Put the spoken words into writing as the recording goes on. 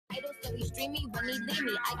He's dreamy when he leave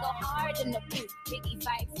me. I go hard in the booth. Biggie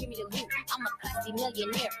vibes, give me the loot. I'm a classy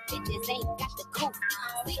millionaire. Bitches ain't got the coupe.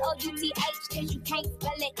 COUTH, cause you can't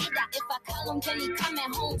spell it either. If I call him Jenny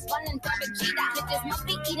coming home, swallowing garbage cheetah. Bitches must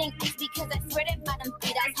be eating ice because I swear that bottom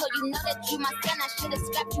feet. I told you know that you my son. I should have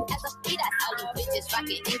scrapped you as a fetus. All these bitches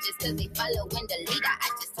rockin' inches cause they following the leader. I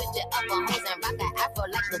just switch it up on hoes and rock an afro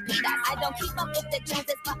like Lupita. I don't keep up with the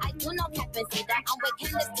Joneses, but I do know Captain Cedar. I'm with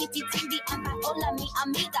Candace, TT, Timby, and Viola, mi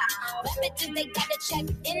amiga. But bitches, they gotta check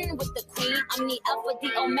in with the queen. I'm the alpha, the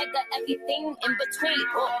omega, everything in between.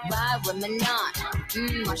 Ride with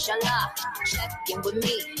Manon, mashallah. Check in with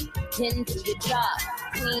me, then do your job.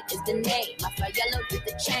 Queen is the name, my fire yellow with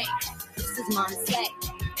the chain. This is Monse,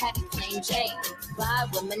 Patty Plain Jane. Ride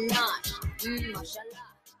with Manon, mashallah.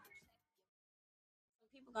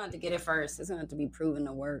 People going to get it first. It's going to have to be proven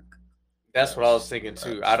to work. That's what I was thinking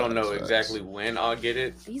too. I don't know exactly when I'll get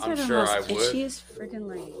it. These I'm are the sure most I would. itchiest freaking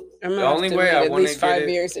legs. The only way I at want least to 5 get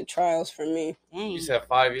it. years of trials for me. Dang. You said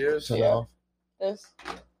 5 years? Yeah. This.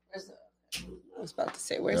 I was about to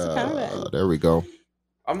say, where's the power button? There we go.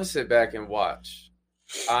 I'm gonna sit back and watch.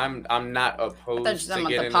 I'm not opposed to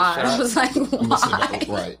getting the shot. I was like, why?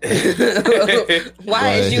 Right.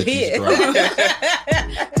 Why is you here?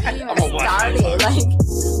 I didn't even started. Like,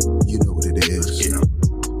 you know what it is. Yeah.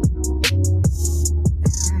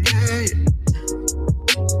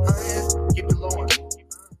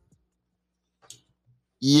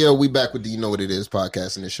 Yeah, we back with the You Know What It Is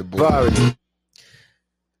podcast, and it's your boy.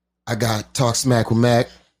 I got Talk Smack with Mac.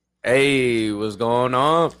 Hey, what's going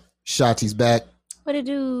on? Shotty's back. what it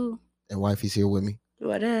do? And Wifey's here with me.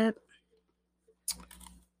 What up?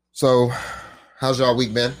 So, how's y'all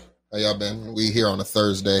week been? How y'all been? We here on a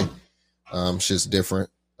Thursday. Shit's different.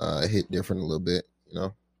 Hit different a little bit, you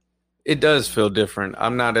know? It does feel different.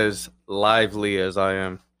 I'm not as lively as I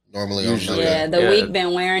am Normally usually. on Yeah, Monday. the week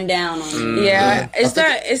been wearing down on me. Yeah, it's I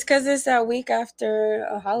that. It's because it's that week after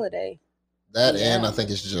a holiday. That Yeah. and I think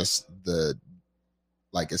it's just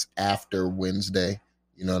it's after Wednesday.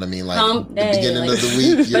 You know what I mean? Like Hump the day, beginning like- of the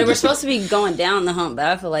week. But we're supposed to be going down the hump, but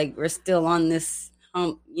I feel like we're still on this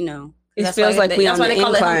hump, you know. It That's feels why like we that's on why the they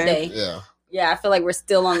call it hump incline. day. Yeah. Yeah, I feel like we're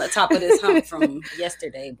still on the top of this hump from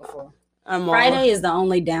yesterday before. Friday is the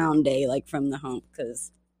only down day, like from the hump,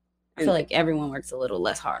 because I feel like everyone works a little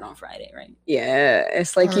less hard on Friday, right? Yeah,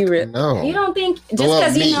 it's like you. No. You don't think just Well,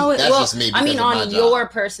 because me. you know it? That's Well, just me I mean, because of my on job. your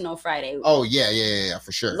personal Friday. Oh yeah,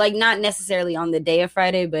 for sure. Like not necessarily on the day of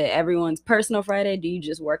Friday, but everyone's personal Friday. Do you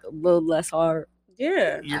just work a little less hard?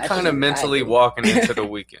 Yeah, You're I kind think of mentally I do. walking into the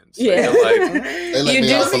weekend. So Yeah. you're like, they let you me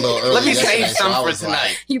do- off a little early. let me yesterday, save so I some for was like-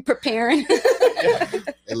 tonight. You preparing?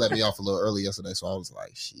 They let me off a little early yesterday, so I was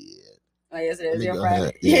like, shit. Oh, yes, it Let is me your go Friday.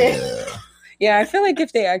 ahead. Yeah. Yeah, I feel like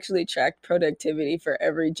if they actually tracked productivity for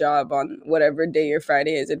every job on whatever day your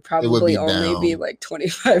Friday is, it'd probably be only down. be like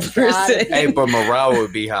 25%. hey, but morale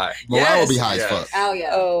would be high. Morale will be Yes. high as Yes. fuck. Oh yeah.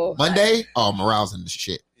 Oh, Monday, morale's in the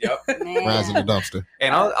shit. Yep. Morale's in the dumpster.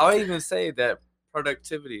 And I'll even say that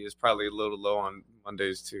productivity is probably a little low on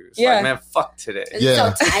Mondays too. It's Yeah. like, man, fuck today. It's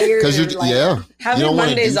Yeah. so tired. Because you, and, like, yeah. You having don't wanna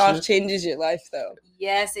Mondays do off shit? changes your life, though.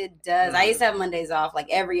 Yes, it does. I used to have Mondays off like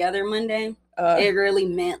every other Monday. It really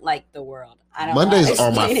meant like the world. I don't Mondays know.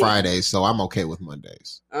 are my Explain it. Fridays, so I'm okay with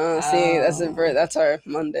Mondays. See, that's our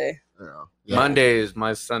Monday. Yeah. Monday is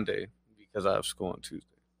my Sunday because I have school on Tuesday.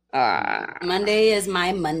 Monday is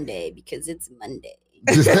my Monday because it's Monday.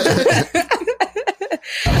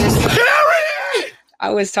 I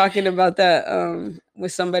was talking about that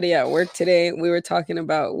with somebody at work today. We were talking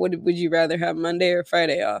about would you rather have Monday or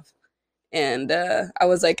Friday off? And I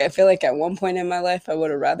was like, I feel like at one point in my life I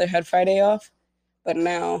would have rather had Friday off, but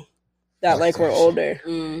now that like we're older,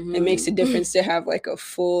 Mhm. it makes a difference to have like a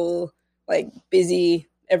full, like busy,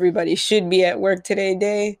 everybody should be at work today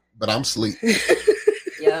day. But I'm sleep.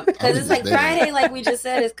 Yeah, because it's like there. Friday, like we just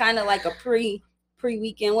said, is kind of like a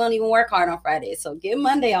pre-weekend. We don't even work hard on Friday, so get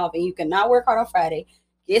Monday off, and you cannot work hard on Friday.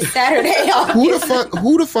 Get Saturday off.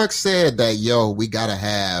 Who the fuck said that? Yo, we gotta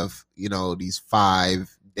have these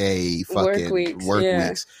 5-day fucking work yeah.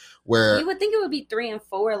 weeks. Where You would think it would be 3 and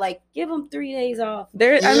 4. Like, give them 3 days off. I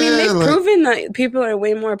mean, they've Yeah, like- proven that people are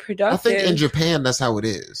way more I productive. think in Japan that's how it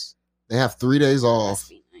is. They have 3 days off, Must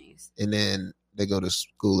be nice. and then they go to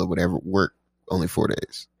school or whatever. Work only 4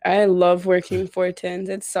 days. I love working 4/10s.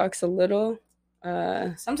 It sucks a little.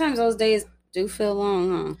 Sometimes those days do feel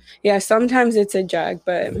long, huh? Yeah, sometimes it's a drag,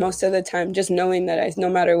 but most of the time, just knowing that no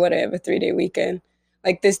matter what, I have a 3-day weekend.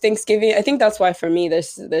 Like this Thanksgiving, I think that's why for me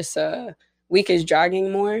this week is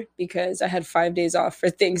dragging more because I had 5 days off for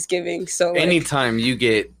Thanksgiving. So anytime you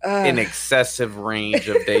get an excessive range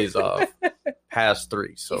of days off, past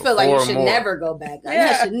 3, so you feel like you should never go back. Like,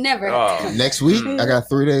 I should never. Next week, I got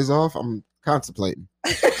 3 days off. I'm contemplating.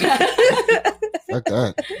 Fuck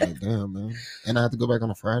that. Like, damn, man. And I have to go back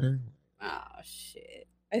on a Friday. Oh shit.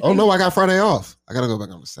 No, I got Friday off. I gotta go back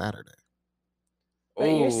on a Saturday.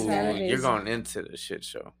 Oh, you're going into the shit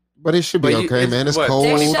show. But it should be okay, man. It's cold.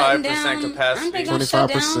 25% capacity.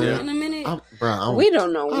 25% in a minute. We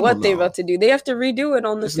don't know what they're about to do. They have to redo it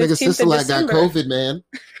on the 15th of December. Got COVID, man.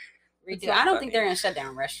 I don't think they're gonna shut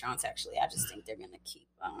down restaurants. Actually, I just think they're gonna keep.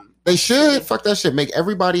 They should. Fuck that shit. Make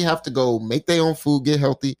everybody have to go make their own food, get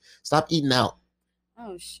healthy, stop eating out.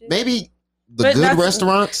 Oh shit. Maybe the good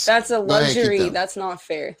restaurants. That's a luxury. That's not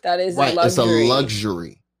fair. That is a luxury. It's a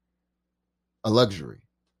luxury. A luxury.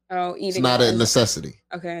 Oh, eating. It's not a necessity.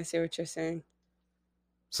 Okay, I see what you're saying.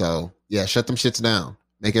 So yeah, shut them shits down.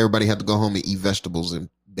 Make everybody have to go home and eat vegetables and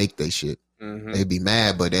bake their shit. Mm-hmm. They'd be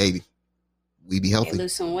mad, but we be healthy.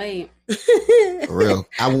 Lose some weight. For real.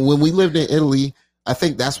 When we lived in Italy, I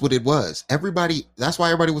think that's what it was. That's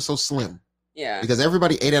why everybody was so slim. Yeah. Because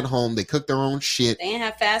everybody ate at home. They cooked their own shit. They didn't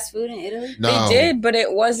have fast food in Italy? No. They did, but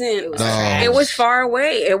it wasn't. It was far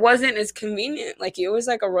away. It wasn't as convenient. Like, it was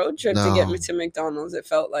like a road trip to get me to McDonald's, it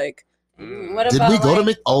felt like. What about, did we go to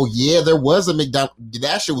McDonald's? Oh, yeah, there was a McDonald's.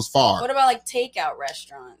 That shit was far. What about, like, takeout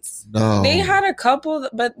restaurants? No. They had a couple,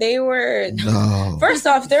 but they were... No. First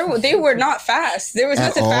off, they were not fast. There was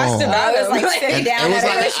nothing fast about it. It was like sitting down. It was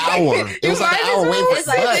like an hour. It was like an hour waiting for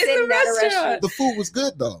sitting at a restaurant. The food was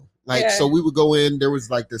good, though. Like, so we would go in. There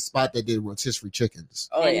was like this spot that did rotisserie chickens.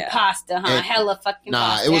 Oh, and pasta, huh? And, hella fucking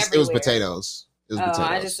pasta. It was potatoes. It was potatoes.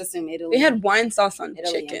 I just assumed Italy. They had wine sauce on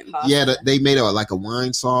chicken. Yeah, they made like a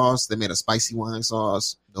wine sauce. They made a spicy wine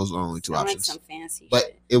sauce. Those are only two options. Like some fancy but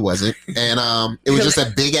shit. It wasn't. And it was just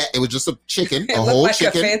a big. It was just a chicken, a whole like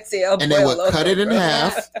chicken, and they would cut it in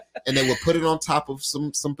half, and they would put it on top of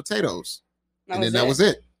some potatoes, and then that was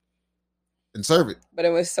it. And serve it. But it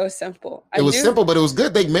was so simple. It was simple, but it was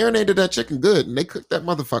good. They marinated that chicken good, and they cooked that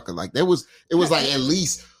motherfucker like it was like at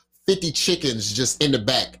least 50 chickens just in the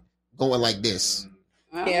back going like this.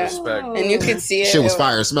 Yeah, respect. And you could see it. Shit was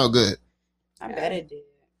fire. It smelled good. I bet it did.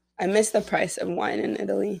 I miss the price of wine in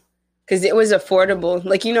Italy because it was affordable.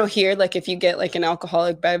 Like, here, like if you get like an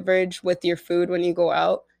alcoholic beverage with your food when you go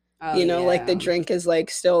out, like the drink is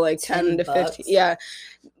like still like 10 to 15. Yeah.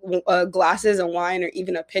 Glasses of wine or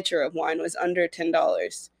even a pitcher of wine was under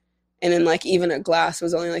 $10. And then like even a glass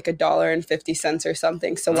was only like $1.50 or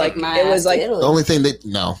something. So like it was like the only thing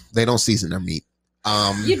they don't season their meat.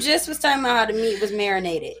 You just was talking about how the meat was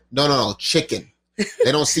marinated. No, chicken.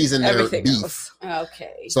 They don't season their beef. Else.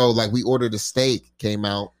 Okay. So like we ordered a steak, came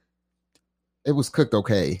out. It was cooked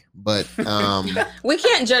okay, but we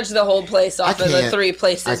can't judge the whole place off of the 3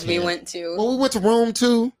 places we went to. Well, we went to Rome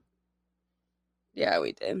too. Yeah,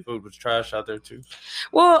 we did. Food was trash out there too.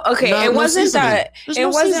 Well, okay, it wasn't that. It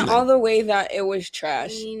wasn't all the way that it was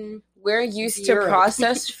trash. We're used to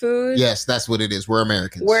processed food. Yes, that's what it is. We're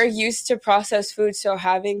Americans. We're used to processed food, so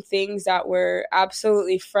having things that were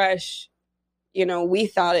absolutely fresh, we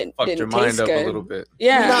thought it fucked didn't your mind taste up good. a little bit.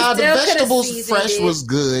 Yeah, the vegetables fresh was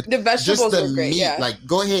good. The vegetables were great. Meat, yeah. Like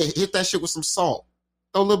go ahead, hit that shit with some salt.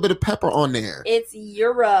 Throw a little bit of pepper on there. It's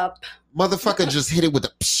Europe. Motherfucker, just hit it with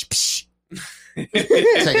a psh psh. Take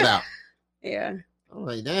it out. Yeah. I'm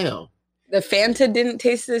like, damn. The Fanta didn't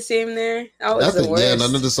taste the same there. That was the worst. Yeah,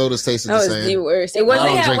 none of the sodas tasted the same. That was the worst. It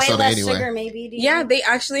wasn't way less sugar, maybe. Yeah, they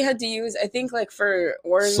actually had to use, I think, like for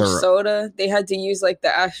orange soda, they had to use like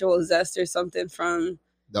the actual zest or something from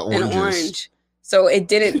an orange. So it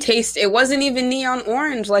didn't taste. It wasn't even neon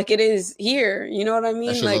orange like it is here. You know what I mean?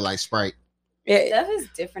 That shit look like Sprite. Stuff is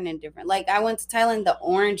different and different. Like I went to Thailand, the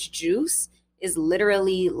orange juice is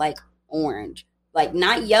literally like orange. Like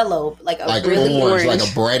not yellow, but like a really orange. Like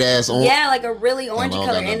a bright ass orange. Yeah, like a really orangey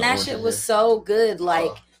color. And that shit was so good.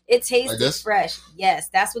 Like it tasted like fresh. Yes,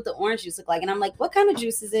 that's what the orange juice looked like. And I'm like, what kind of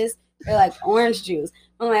juice is this? They're like orange juice.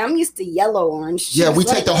 I'm like, I'm used to yellow orange juice. Yeah, we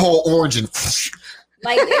take the whole orange and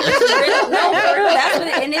like it was really, no, for real, that's what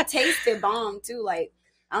and it tasted bomb too. Like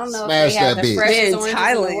I don't know if they have the freshest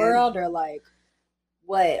oranges in the world or like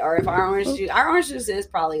what, or if our orange juice is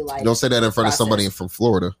probably like. Don't say that in front of somebody from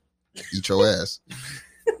Florida. Eat your ass.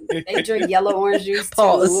 They drink yellow orange juice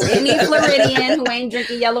too. Any Floridian who ain't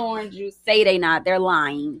drinking yellow orange juice, say they not. They're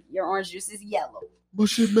lying. Your orange juice is yellow. But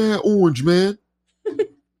shit, man, orange, man.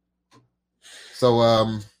 So,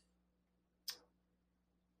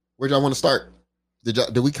 where y'all want to start?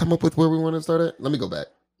 Did we come up with where we want to start at? Let me go back.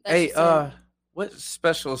 Hey, what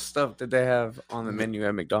special stuff did they have on the menu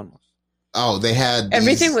at McDonald's? Oh, they had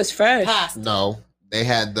everything was fresh. Pasta. No, they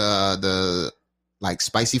had the like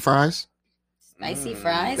spicy fries. Spicy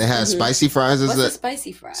fries. They had spicy fries. What's a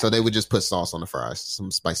spicy fry? So they would just put sauce on the fries,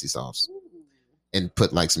 some spicy sauce, and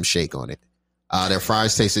put like some shake on it. Their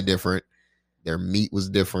fries tasted different. Their meat was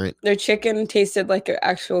different. Their chicken tasted like an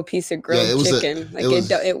actual piece of grilled chicken.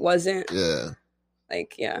 It wasn't. Yeah.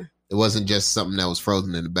 Like, yeah. It wasn't just something that was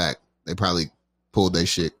frozen in the back. They probably pulled their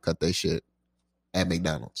shit, cut their shit at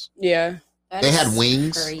McDonald's. Yeah. They had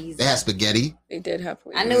wings. Crazy. They had spaghetti. They did have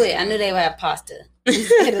wings. I knew it. I knew they would have pasta.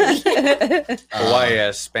 Hawaii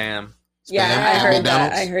has spam. Yeah, I heard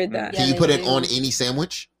that. I heard that. Can you put it on any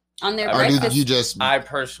sandwich? On their breakfast? You just... I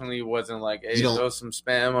personally wasn't like, hey, throw some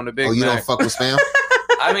spam on the Big Mac. Oh, you don't fuck with spam?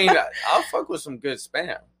 I mean, I'll fuck with some good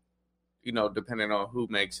spam. You know, depending on who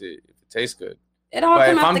makes it, if it tastes good. But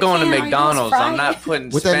if I'm going to McDonald's, I'm not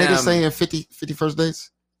putting what spam. What that nigga saying, 50 first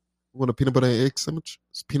dates? You want a peanut butter and egg sandwich?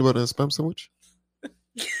 Peanut butter and spam sandwich?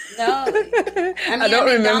 No, I don't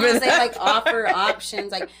remember that. They like offer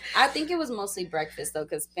options. Like I think it was mostly breakfast though,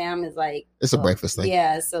 because spam is like it's a breakfast thing.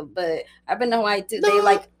 Yeah. So, but I've been to Hawaii too. They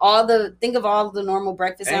like think of all the normal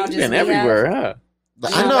breakfast sandwiches. You've been everywhere, huh?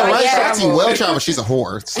 I know, right? Shotzi well traveled. She's a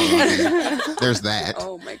whore. So there's that.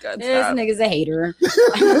 Oh my god, this nigga's a hater.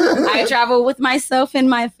 I travel with myself and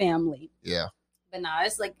my family. Yeah. But no,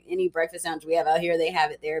 it's like any breakfast sandwich we have out here. They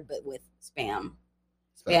have it there, but with spam.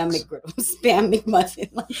 Spam McGriddle, spam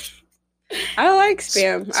McMuffin. I like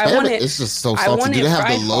spam. I want it. It's just so salty. Do they have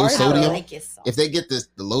the low sodium? If they get the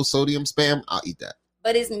low sodium spam, I'll eat that.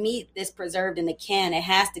 But it's meat that's preserved in a can. It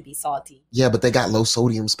has to be salty. Yeah, but they got low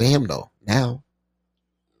sodium spam though. Now.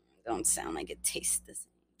 Don't sound like it tastes the same.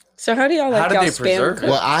 So how do y'all like y'all spam?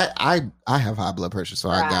 Well, I have high blood pressure,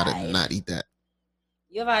 so I gotta not eat that.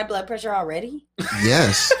 You have high blood pressure already?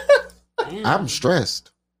 Yes. I'm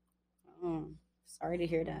stressed. Oh, sorry to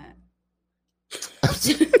hear that.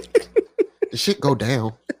 The shit go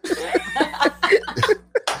down.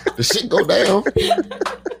 The shit go down.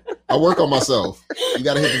 I work on myself. You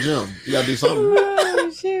gotta hit the gym. You gotta do something.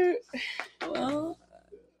 Oh shoot. Well.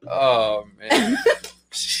 Oh man.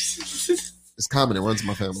 It's common. It runs in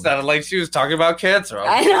my family. Sounded like she was talking about cancer.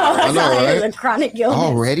 I know, right? It's a chronic illness.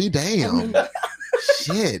 Already? Damn.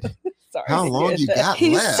 Shit. Sorry, how long you got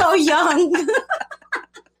He's left? So young.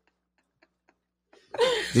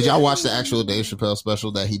 Did y'all watch the actual Dave Chappelle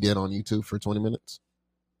special that he did on YouTube for 20 minutes?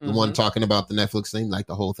 The one talking about the Netflix thing, like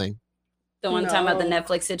the whole thing? The one talking about the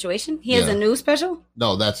Netflix situation? He has a new special?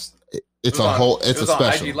 No, it's a special.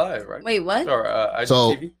 On IG Live, right? Wait, what? Or IG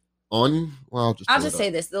TV? I'll just say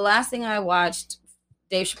this. The last thing I watched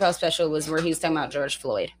Dave Chappelle special was where he was talking about George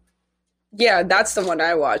Floyd. Yeah, that's the one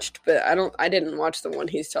I watched, but I didn't watch the one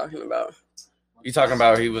he's talking about. You talking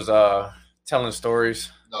about he was telling stories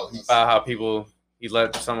about how he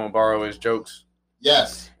let someone borrow his jokes?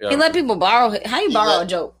 Yes. Yeah. He let people borrow. How you borrow a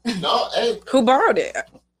joke? No, hey. Who borrowed it?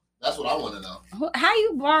 That's what I want to know. How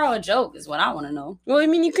you borrow a joke is what I want to know. Well, I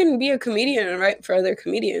mean, you can be a comedian and write for other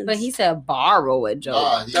comedians. But he said borrow a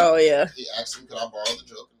joke. Yeah. He asked him, could I borrow the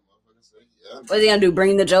joke? And the motherfucker said, yeah. What's he going to do,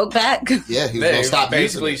 bring the joke back? Yeah, he was going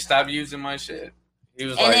to stop using my shit. He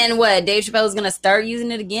was then what, Dave Chappelle was going to start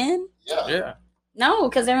using it again? Yeah. No,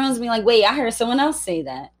 because everyone's going to be like, wait, I heard someone else say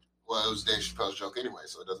that. Well, it was Dave Chappelle's joke anyway,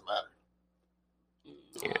 so it doesn't matter.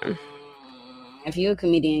 Yeah. If you're a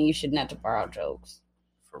comedian, you shouldn't have to borrow jokes.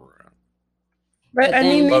 For real. But I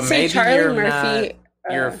mean, they say Charlie Murphy.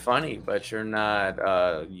 You're funny, but you're not.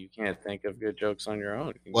 You can't think of good jokes on your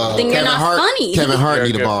own. Well, then you're not funny. Kevin Hart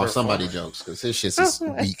need to borrow somebody's jokes because his shit's is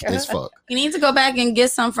weak as fuck. He needs to go back and get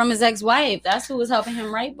some from his ex-wife. That's who was helping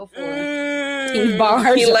him write before. He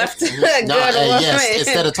borrowed. He left. Yes,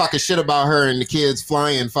 instead of talking shit about her and the kids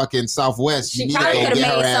flying fucking Southwest, you need to go get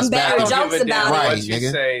her ass back. Jokes about right, it. You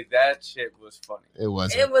say that shit was funny. It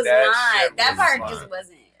wasn't. It was not. That part just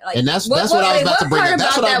wasn't. Like, and that's what I was about to bring up.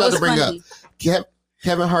 That's what I was about to bring up.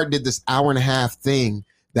 Kevin Hart did this hour-and-a-half thing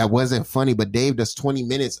that wasn't funny, but Dave does 20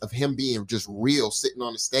 minutes of him being just real, sitting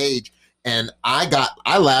on the stage, and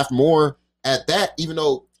I laughed more at that, even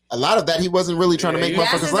though a lot of that he wasn't really trying to make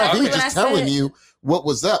motherfuckers laugh. He was just telling you what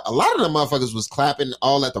was up. A lot of the motherfuckers was clapping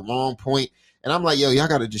all at the wrong point, and I'm like, yo, y'all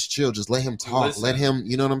gotta just chill, just let him talk, let him,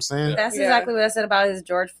 you know what I'm saying? That's exactly what I said about his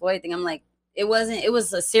George Floyd thing. I'm like, it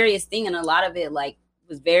was a serious thing, and a lot of it like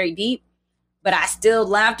was very deep. But I still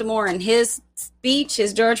laughed more in his speech,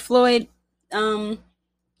 his George Floyd, not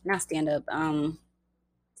stand up,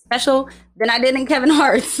 special than I did in Kevin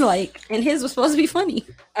Hart's. Like, and his was supposed to be funny.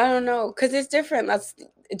 I don't know, because it's different.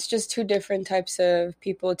 it's just two different types of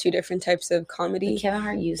people, two different types of comedy. But Kevin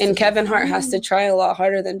Hart used and Kevin Hart has to try a lot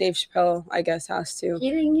harder than Dave Chappelle, I guess, has to. He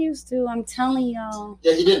didn't used to. I'm telling y'all.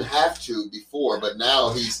 Yeah, he didn't have to before, but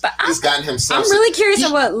now he's gotten himself. I'm really curious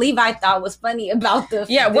of what Levi thought was funny about the.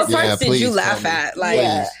 Yeah, what parts did you laugh at? Like,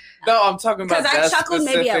 no, I'm talking about that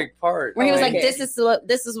specific part where he was like, "This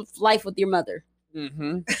is life with your mother."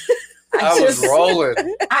 Mm-hmm. I was rolling.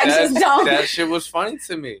 That shit was funny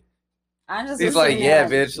to me. He's like, yeah,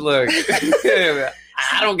 bitch, look.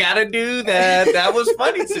 I don't gotta do that. That was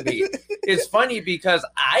funny to me. It's funny because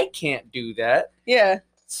I can't do that. Yeah.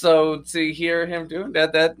 So to hear him doing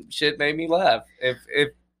that shit made me laugh. If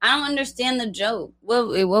I don't understand the joke. What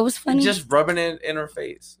was funny? Just rubbing it in her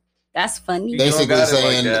face. That's funny. Basically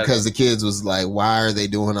saying because the kids was like, why are they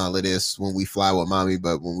doing all of this when we fly with mommy,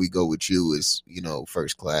 but when we go with you is,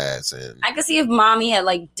 first class? And I could see if mommy had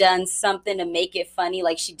like done something to make it funny,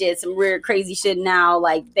 like she did some weird crazy shit now,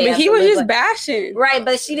 like but he was just bashing. Right,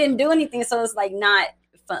 but she didn't do anything, so it's like not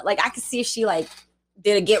fun. Like I could see if she like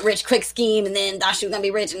did a get rich quick scheme and then thought she was gonna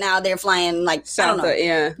be rich and now they're flying like something. I don't know.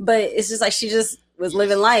 Yeah. But it's just like she just was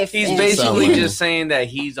living life. He's basically just saying that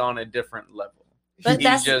he's on a different level. But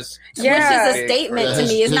that's just which is a statement to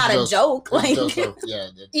me. It's not a joke. Like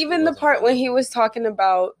even the part when he was talking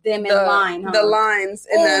about them in line, the lines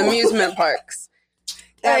in the amusement parks.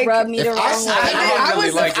 That rubbed me the wrong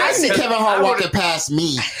way. I see Kevin Hart walking past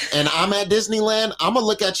me and I'm at Disneyland, I'm gonna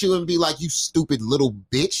look at you and be like, you stupid little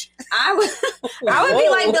bitch. I would be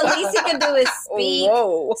like, the least he can do is speak,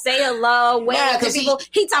 say hello, wave to people.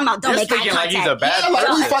 He talking about don't make eye contact. Like he's a bad like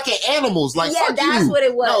we fucking animals. Like fuck that's you. what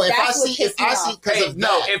it was. No, if that's I see because of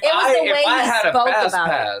no, if I had a fast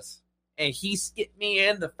pass and he skipped me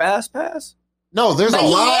in the fast pass. No, there's a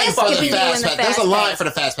line for the fast pass. There's a line for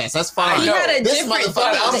the fast pass. That's fine. This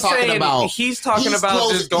motherfucker I'm talking about. He's talking about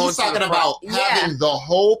just going. He's talking about having the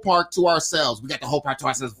whole park to ourselves. We got the whole park to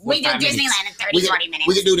ourselves. We do Disneyland in 40 minutes.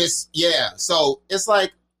 We can do this. Yeah. So it's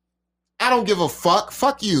like, I don't give a fuck.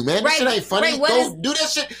 Fuck you, man. This shit ain't funny. Go do that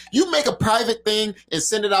shit. You make a private thing and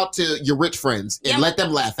send it out to your rich friends and let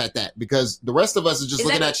them laugh at that, because the rest of us is just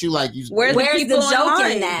looking at you like you. Where's the joke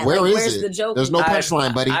in that? Where's it? There's no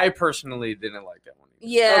punchline, buddy. I personally didn't like that one.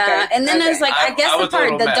 Yeah, and then there's like I guess the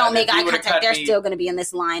part that don't make eye contact, they're still going to be in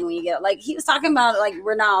this line when you get like he was talking about like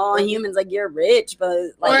we're not all humans, like you're rich, but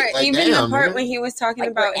like even the part when he was talking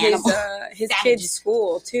about his kids'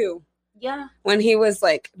 school too. Yeah. When he was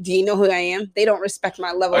like, do you know who I am? They don't respect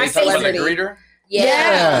my level of celebrity.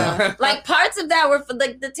 Yeah. Like parts of that were for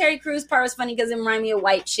like the Terry Crews part was funny because it reminded me of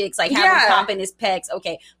white chicks, like having popping his pecs.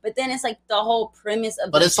 Okay. But then it's like the whole premise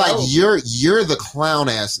of it's show. Like you're the clown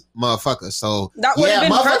ass motherfucker. So that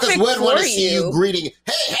motherfuckers would want to see you greeting.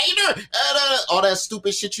 Hey, how you doing? All that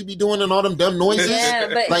stupid shit you be doing and all them dumb noises. Yeah,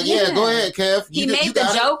 but go ahead, Kev. He made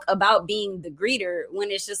the joke about being the greeter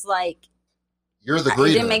when it's just like you're the greeter.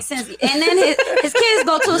 It didn't make sense. And then his kids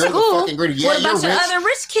go to a school with a bunch of other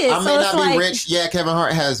rich kids. I may not be rich. Yeah, Kevin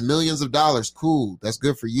Hart has millions of dollars. Cool. That's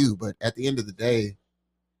good for you. But at the end of the day,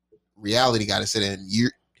 reality got to sit in.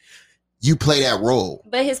 You play that role.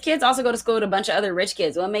 But his kids also go to school with a bunch of other rich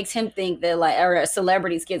kids. What makes him think that like, or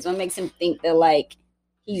celebrities kids, what makes him think that like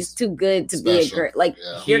he's too good to be a great, like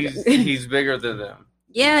he's bigger than them.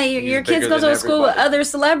 Yeah, your kids go to school with other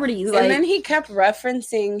celebrities. Like, and then he kept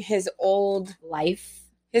referencing his old life,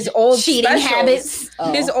 his old cheating habits,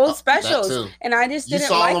 his old specials. And I just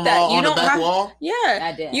didn't like that. You don't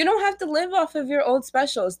have, you don't have to live off of your old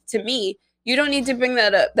specials. To me, you don't need to bring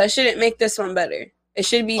that up. That shouldn't make this one better. It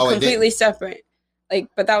should be completely separate. Like,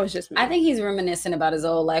 but that was just me. I think he's reminiscent about his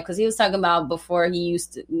old life because he was talking about before he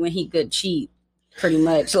used to, when he could cheat, pretty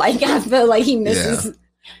much. Like, I feel like he misses. Yeah.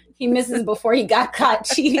 He misses before he got caught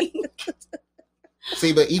cheating.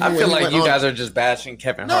 See, but even I feel like you guys are just bashing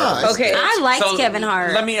Kevin Hart. Okay, I like Kevin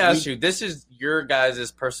Hart. Let me ask you. This is your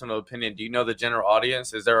guys' personal opinion. Do you know the general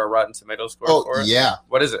audience? Is there a Rotten Tomatoes score for it? Yeah.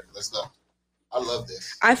 What is it? Let's go. I love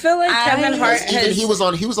this. I feel like Kevin Hart he was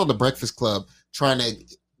on the Breakfast Club trying to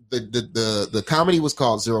the comedy was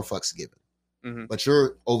called Zero Fucks Given. Mm-hmm. But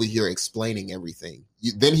you're over here explaining everything.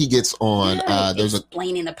 Then he gets on. There's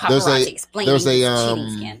explaining the paparazzi, explaining there's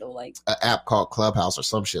cheating scandal, like an app called Clubhouse or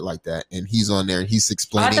some shit like that, and he's on there and he's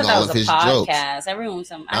explaining all of his jokes. Everyone,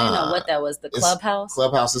 I didn't know what that was. The Clubhouse.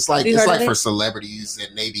 Clubhouse. It's like for celebrities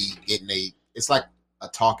and maybe getting it's like a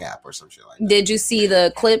talk app or some shit like that. Did you see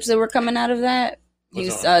the clips that were coming out of that?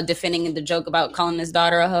 He's defending the joke about calling his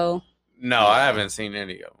daughter a hoe. No, I haven't seen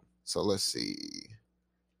any of them. So let's see.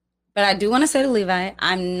 But I do want to say to Levi,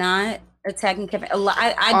 I'm not attacking Kevin.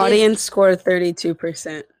 Audience score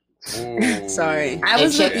 32%. Sorry. I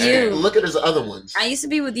was with you. Look at his other ones. I used to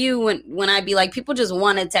be with you when I'd be like, people just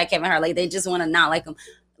want to attack Kevin Hart. Like, they just want to not like him.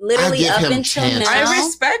 Literally up until now. I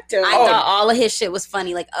respect him. I thought all of his shit was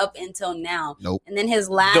funny, like up until now. Nope. And then his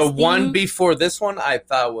last one before this one, I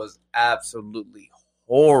thought was absolutely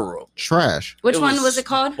horrible. Trash. Which one was it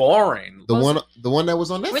called? Boring. The one that was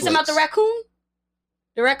on Netflix. We're talking about the raccoon?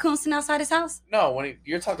 The raccoon sitting outside his house? No,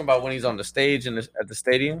 you're talking about when he's on the stage at the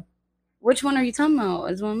stadium. Which one are you talking about?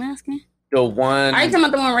 Is what I'm asking. The one. Are you talking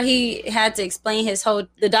about the one where he had to explain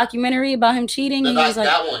the documentary about him cheating? And he was like,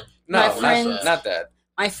 that one. No, not that.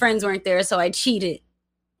 My friends weren't there, so I cheated.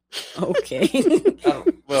 Okay.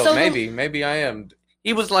 Maybe I am.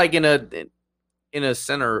 He was like in a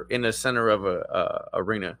center of a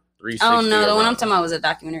arena. Oh no, the one I'm talking about was a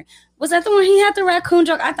documentary. Was that the one he had the raccoon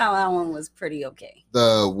joke? I thought that one was pretty okay.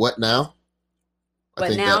 The what now?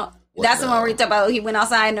 That's the one where he talked about he went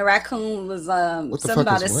outside and the raccoon was something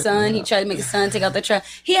about his son. Now? He tried to make his son take out the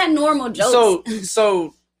trash. He had normal jokes.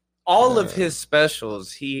 So all of his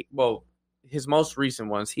specials, his most recent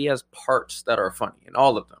ones, he has parts that are funny in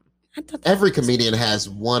all of them. Every comedian has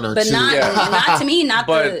one or two. But not to me, not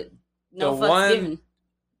the fucks given.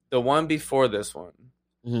 The one before this one,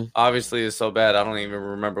 obviously is so bad, I don't even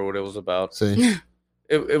remember what it was about. See?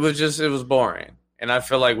 It was boring. And I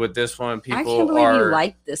feel like with this one, people I can't believe you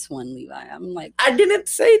like this one, Levi. I'm like, I didn't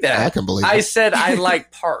say that. I can believe I said I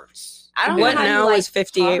like parts. I don't What know now like is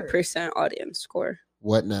 58% audience score.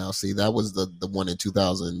 What now? See, that was the one in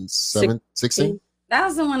 2016. That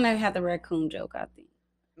was the one that had the raccoon joke, I think.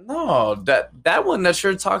 No, that one that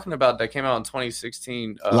you're talking about that came out in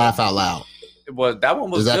 2016. Laugh Out Loud. That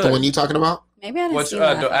one was. Is that good. the one you talking about? Maybe I didn't see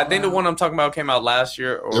that. I think the one I'm talking about came out last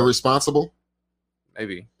year. Or Irresponsible.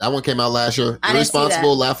 Maybe that one came out last year.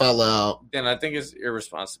 Irresponsible, Laugh Out Loud. Then I think it's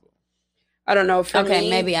Irresponsible. I don't know. For me,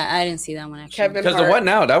 maybe I didn't see that one actually. Because the what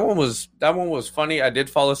now? That one was funny. I did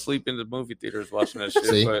fall asleep in the movie theaters watching that shit.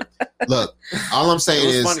 See? But look, all I'm saying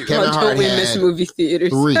is funny, Kevin Hart had movie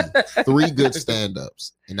theaters. three good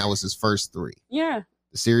stand-ups, and that was his first three. Yeah,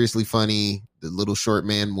 the Seriously Funny, the Little Short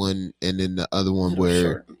Man one, and then the other one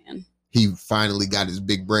where he finally got his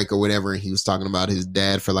big break or whatever, and he was talking about his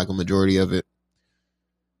dad for like a majority of it.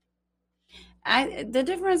 The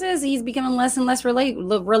difference is he's becoming less and less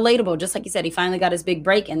relatable. Just like you said, he finally got his big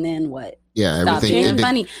break, and then what? Yeah, stopped everything. being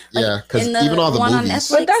funny. Yeah, because even all the movies.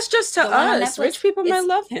 Netflix, but that's just to us. Rich people might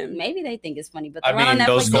love him. Maybe they think it's funny, but I mean,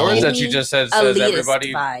 those stories that you just said says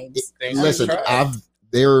everybody. Listen,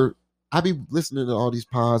 I be listening to all these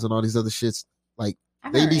pods and all these other shits. Like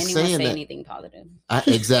they be saying that anything positive.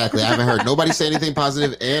 Exactly, I haven't heard nobody say anything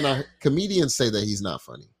positive, and comedians say that he's not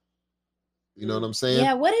funny. You know what I'm saying?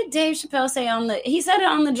 Yeah. What did Dave Chappelle say he said it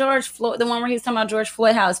on the George Floyd, the one where he was talking about George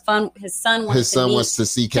Floyd, how his son wants to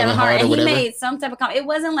see Kevin Hart or whatever. He made some type of comment. It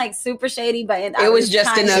wasn't like super shady, but it was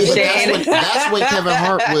just enough shade. That's when Kevin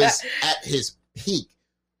Hart was at his peak.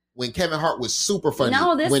 When Kevin Hart was super funny.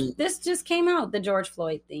 No, this just came out, the George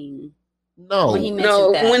Floyd thing. No, when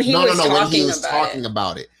he was talking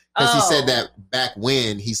about it. Because he said that back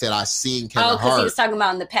when he said, I seen Kevin Hart. Because he was talking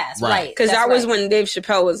about in the past. Right. Because that was when Dave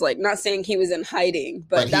Chappelle was like, not saying he was in hiding,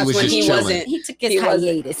 but that's when he wasn't. He took his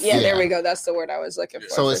hiatus. Yeah, there we go. That's the word I was looking for.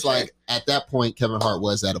 So it's like, at that point, Kevin Hart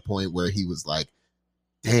was at a point where he was like,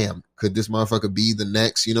 damn, could this motherfucker be the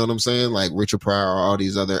next? You know what I'm saying? Like Richard Pryor or all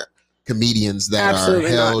these other comedians that are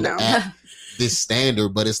held at this standard.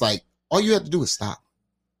 But it's like, all you have to do is stop.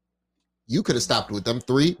 You could have stopped with them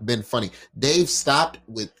three, been funny. Dave stopped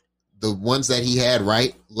with the ones that he had,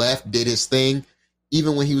 right, left, did his thing,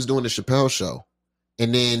 even when he was doing the Chappelle show.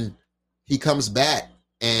 And then he comes back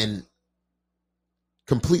and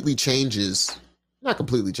completely changes, not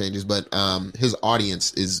completely changes, but his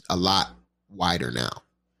audience is a lot wider now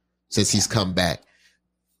since he's come back.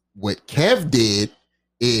 What Kev did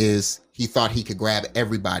is he thought he could grab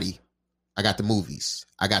everybody. I got the movies.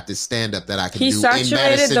 I got this stand-up that I can do. He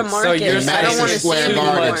saturated the market. So you're I don't want to see too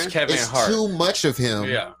much Kevin Hart. Too much of him.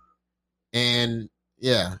 Yeah. And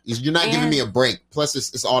yeah, you're not giving me a break. Plus,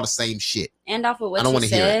 it's all the same shit. And off of what you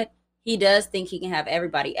said, he does think he can have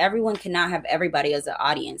everybody. Everyone cannot have everybody as an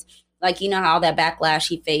audience. Like, you know how that backlash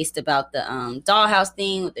he faced about the dollhouse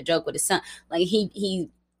thing with the joke with his son. Like he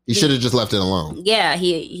should have just left it alone. Yeah,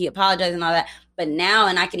 he apologized and all that. But now,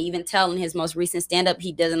 and I can even tell in his most recent stand-up,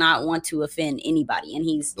 he does not want to offend anybody.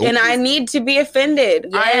 And I need to be offended.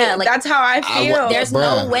 Yeah, that's how I feel. There's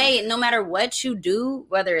no way, no matter what you do,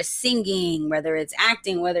 whether it's singing, whether it's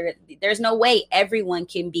acting, there's no way everyone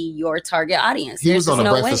can be your target audience. He was on the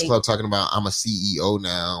Breakfast Club talking about, I'm a CEO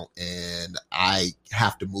now, and I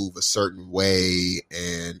have to move a certain way,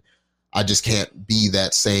 and I just can't be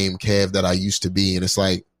that same Kev that I used to be. And it's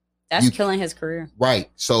like, That's killing his career. Right.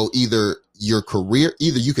 So either you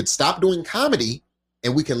could stop doing comedy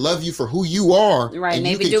and we can love you for who you are. Right. And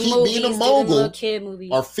maybe you can do keep movies, being a mogul. Kid movie.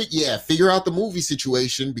 Or figure out the movie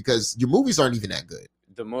situation because your movies aren't even that good.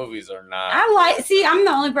 The movies are not. I'm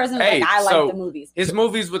the only person who's I like the movies. His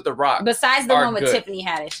movies with The Rock. Besides the one with good. Tiffany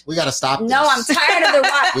Haddish. We got to stop this. No, I'm tired of The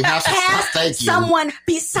Rock. We have to stop. Thank you. Someone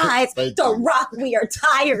besides The Rock. We are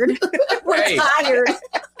tired. We're tired.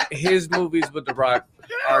 His movies with The Rock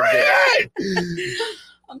are good.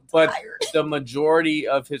 But the majority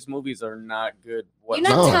of his movies are not good. You're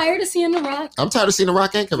not tired of seeing The Rock? I'm tired of seeing The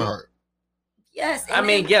Rock and Kevin Hart. Yes.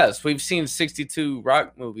 Yes, we've seen 62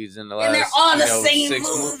 Rock movies in the last. And they're all the same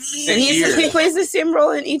movies. And he plays the same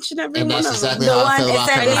role in each and every one of them. Exactly how I feel about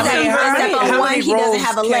Kevin Hart. On one, he doesn't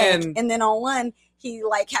have a leg, and then on one, he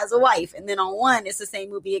has a wife, and then on one, it's the same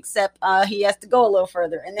movie except he has to go a little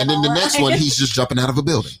further, and then the next one, he's just jumping out of a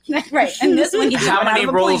building. Right, and this one, he's how many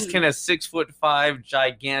roles can a 6'5"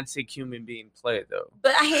 gigantic human being play though?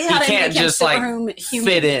 But I hate how they can't just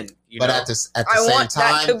fit in. But at the same time,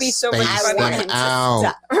 that could be so much fun.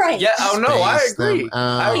 Right? Yeah. Oh no, I agree.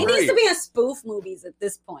 He needs to be in spoof movies at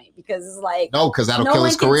this point because it's like because that'll kill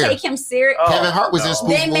his career. Take him serious. Kevin Hart was in spoof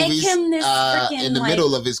movies. They make him this freaking in the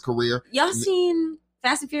middle of his career. Y'all seen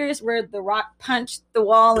Fast and Furious where The Rock punched the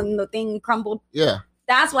wall and the thing crumbled? Yeah.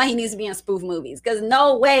 That's why he needs to be in spoof movies because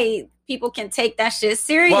no way people can take that shit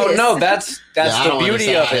serious. Well, no, that's the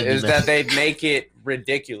beauty of it is that they make it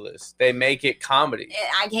ridiculous. They make it comedy.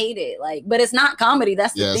 I hate it, but it's not comedy.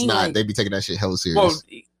 That's the thing. It's not. They be taking that shit hella serious.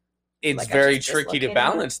 Well, it's very tricky to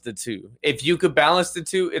balance the two. If you could balance the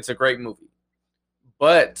two, it's a great movie.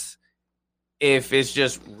 But if it's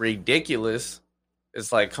just ridiculous,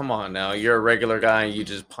 it's like, come on now, you're a regular guy and you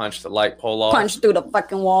just punch the light pole off. Punch through the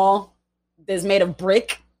fucking wall that's made of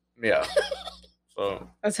brick. Yeah. So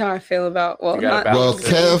that's how I feel about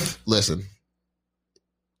Kev, listen.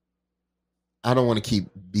 I don't want to keep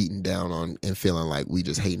beating down on and feeling like we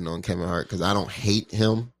just hating on Kevin Hart because I don't hate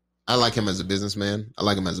him. I like him as a businessman. I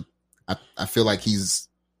like him as I feel like he's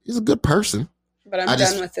a good person. But I'm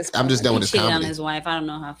done with this. I'm just done with his comedy. On his wife. I don't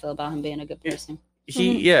know how I feel about him being a good person.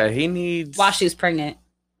 He needs while she's pregnant.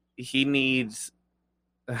 He needs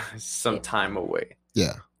some time away.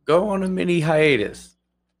 Yeah. Go on a mini hiatus.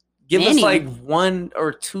 Give us 1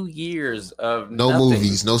 or 2 years of no nothing.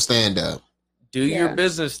 Movies, no stand up. Do your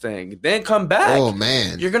business thing, then come back. Oh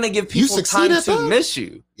man, you're gonna give people time to miss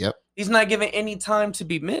you. Yep. He's not giving any time to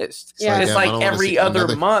be missed. It's like every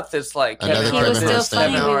other month. It's like if he was still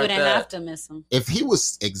funny, we wouldn't have to miss him. If he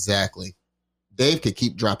was Dave could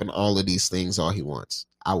keep dropping all of these things all he wants.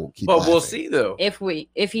 I will keep. But we'll see though. If he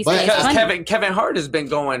stays because funny. Kevin Hart has been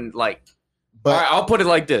going like. But all right, I'll put it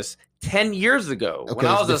like this. 10 years ago, when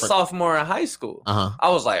I was a sophomore in high school, I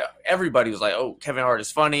was like, everybody was like, "Oh, Kevin Hart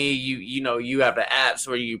is funny." You have the apps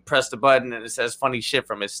where you press the button and it says funny shit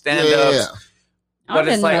from his stand-ups. Yeah. But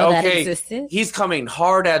it's like, okay, he's coming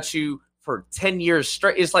hard at you for 10 years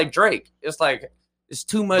straight. It's like Drake. It's like it's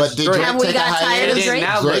too much. But Drake we got tired of Drake.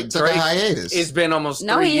 Now, Drake took a hiatus. It's been almost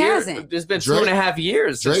 3 years. Hasn't. It's been 2.5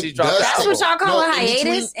 years since he dropped. That's what y'all call a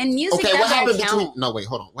hiatus in music. Okay, what happened between? No, wait,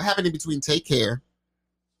 hold on. What happened in between Take Care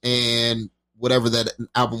and whatever that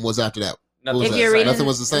album was after that? Nothing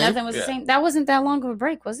was the same. Nothing was the same. That wasn't that long of a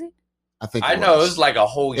break, was it? I think I know it was like a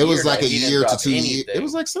whole year. It was like a year to 2 years. It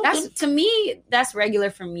was like something. To me, that's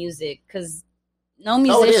regular for music because no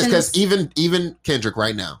musicians. No, it is because even Kendrick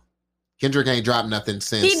right now, Kendrick ain't dropped nothing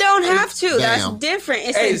since. He don't have to. That's different.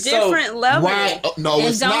 It's a different level. Why? No, and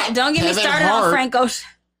it's not. Don't get me started on Frank Ocean.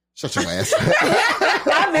 Shut your ass.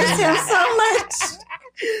 I miss him so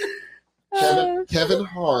much. Kevin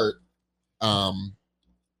Hart.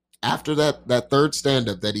 After that third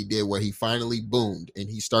stand-up that he did where he finally boomed and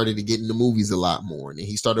he started to get into movies a lot more and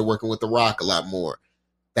he started working with The Rock a lot more,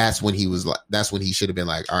 that's when he should have been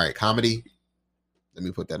like, all right, comedy, let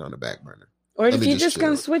me put that on the back burner. Or if you're just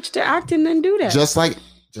gonna switch to acting, then do that. Just like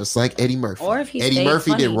Eddie Murphy. Or if Eddie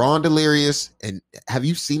Murphy did Raw and Delirious. And have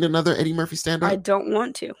you seen another Eddie Murphy stand-up? I don't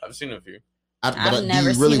want to. I've seen a few. I've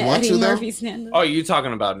never seen an Eddie Murphy stand-up. Oh, you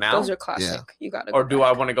talking about now? Those are classic. Yeah. You gotta. Or do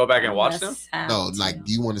I want to go back and watch them? No, like,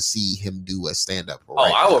 do you want to see him do a stand-up?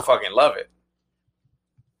 I would fucking love it.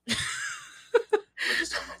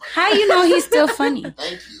 How you know he's still funny?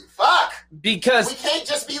 Thank you. Fuck. Because we can't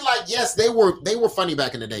just be like, yes, they were funny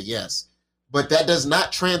back in the day, yes, but that does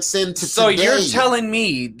not transcend to so today. You're telling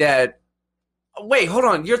me that. Wait, hold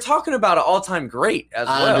on. You're talking about an all-time great as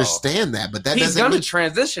well. I understand that, but he's going to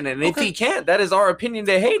transition, and if he can't, that is our opinion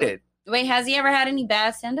to hate it. Wait, has he ever had any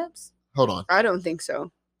bad stand-ups? Hold on. I don't think so.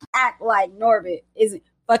 Act like Norbit isn't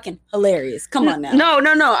fucking hilarious. Come on now. No.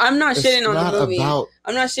 I'm not shitting on the movie.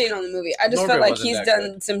 I'm not shitting on the movie. I just felt like he's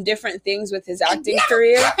done some different things with his acting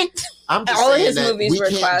career. I'm just all saying his that movies we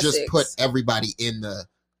can't classics. Just put everybody in the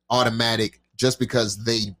automatic just because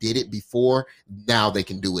they did it before. Now they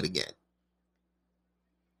can do it again.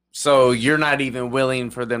 So you're not even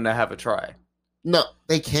willing for them to have a try? No,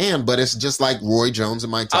 they can, but it's just like Roy Jones and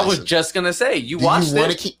Mike Tyson. I was just gonna say, you watched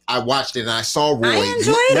it. I watched it and I saw Roy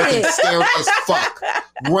looking scared as fuck,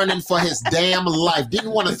 running for his damn life. Didn't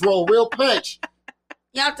want to throw a real punch.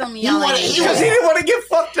 Y'all told me because he didn't want to get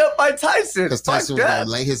fucked up by Tyson. Because Tyson was gonna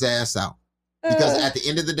lay his ass out. Because at the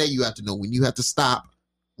end of the day, you have to know when you have to stop,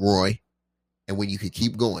 Roy, and when you can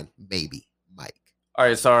keep going. Maybe Mike. All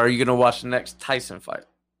right, so are you gonna watch the next Tyson fight?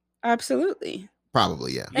 Absolutely.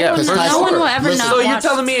 Probably, yeah. Yeah, no one will ever know. So you're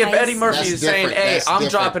telling me if Eddie Murphy is saying, "Hey, I'm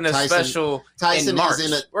dropping a special in March,"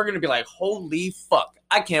 we're gonna be like, "Holy fuck!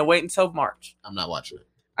 I can't wait until March." I'm not watching it.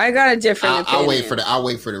 I got a different opinion. I'll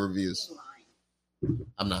wait for the reviews.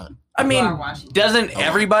 I'm not. I mean, doesn't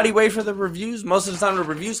everybody wait for the reviews? Most of the time, the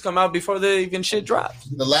reviews come out before the even shit drops.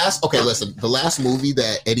 The last movie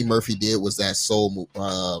that Eddie Murphy did was that Soul movie.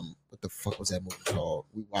 What the fuck was that movie called?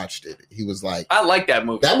 We watched it. He was like, I like that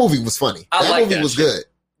movie. That movie was funny. That movie was good.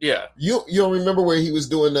 Yeah. You don't remember where he was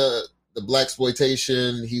doing the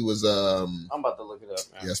blaxploitation? He was I'm about to look it up,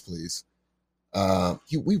 man. Yes, please.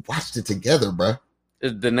 We watched it together, bro.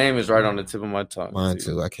 The name is right on the tip of my tongue. Mine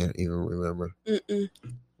too. I can't even remember. We're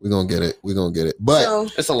gonna get it.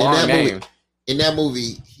 But it's a long game. In that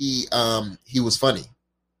movie, he was funny.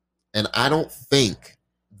 And I don't think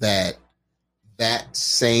that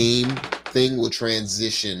same thing will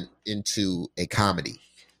transition into a comedy.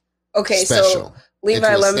 Okay, so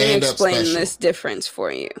Levi, let me explain this difference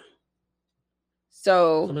for you.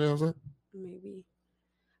 So maybe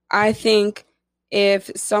I think if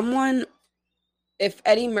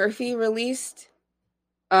Eddie Murphy released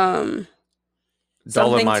Dolomite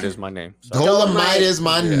is my name. Dolomite is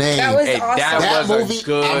my name. That was awesome. That movie,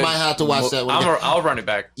 I might have to watch that one. I'll run it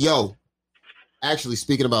back. Yo, actually,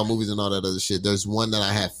 speaking about movies and all that other shit, there's one that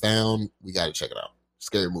I have found. We got to check it out.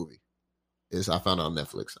 Scary movie. I found it on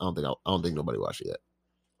Netflix. I don't think nobody watched it yet.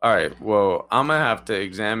 All right. Well, I'm gonna have to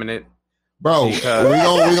examine it, bro. We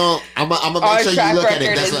gonna. I'm gonna make sure you look at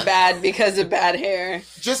it. That's bad because of bad hair.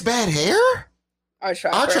 Just bad hair. Our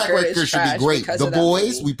track record should be great. The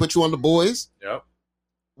Boys. We put you on The Boys. Yep.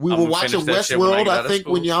 We were watching Westworld. I think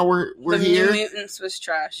when y'all were here. New Mutants was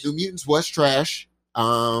trash. New Mutants was trash.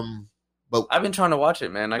 But I've been trying to watch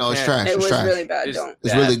it, man. It's trash. It was trash. really bad.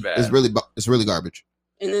 It's really garbage.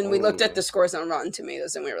 And then we looked at the scores on Rotten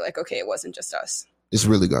Tomatoes, and we were like, okay, it wasn't just us. It's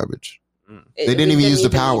really garbage. They didn't even use the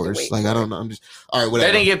powers. Like, I don't know. I'm just all right.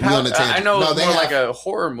 Whatever. They didn't get powers. I know it's more like a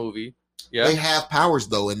horror movie. Yeah, they have powers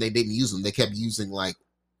though, and they didn't use them. They kept using like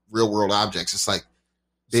real world objects. It's like,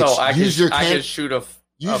 bitch, so I could shoot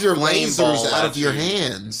use your lasers out of your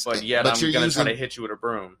hands, but yet I'm gonna try to hit you with a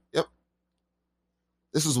broom. Yep.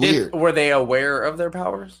 This was weird. Were they aware of their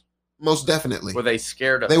powers? Most definitely. Were they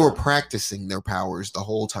scared of them? They were practicing their powers the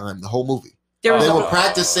whole time, the whole movie. They were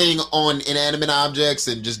practicing on inanimate objects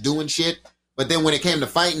and just doing shit. But then when it came to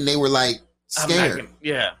fighting, they were like scared.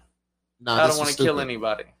 I don't want to kill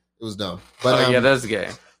anybody. It was dumb. But that's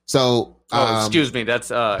gay. So excuse me,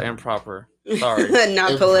 that's improper. Sorry.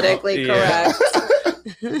 Not politically correct.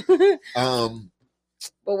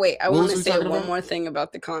 But wait, I want to say one more thing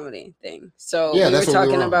about the comedy thing. So we were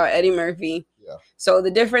talking about Eddie Murphy. Yeah. So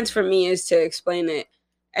the difference for me is to explain it.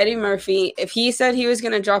 Eddie Murphy, if he said he was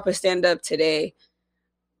going to drop a stand-up today,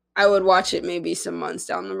 I would watch it maybe some months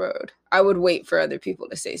down the road. I would wait for other people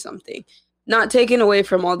to say something. Not taken away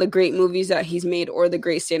from all the great movies that he's made or the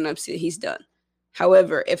great stand-ups that he's done.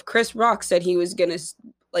 However, if Chris Rock said he was going to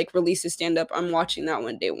release a stand-up, I'm watching that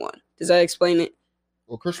one day one. Does that explain it?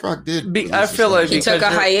 Well, Chris Rock did. I feel like he took a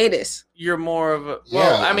hiatus. You're more of a...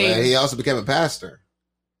 Well, I mean... he also became a pastor.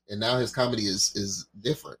 And now his comedy is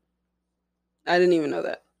different. I didn't even know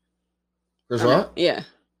that. Chris Rock? Yeah.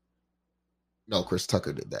 No, Chris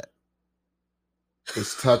Tucker did that.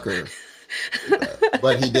 Chris Tucker did that.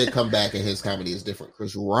 But he did come back and his comedy is different.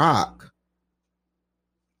 Chris Rock...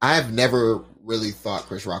 I've never really thought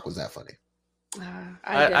Chris Rock was that funny.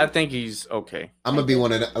 I think he's okay. I'm going to be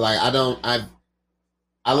one of the...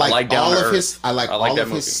 I like all of his. I like all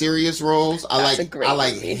of his serious roles. I like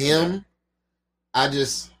him.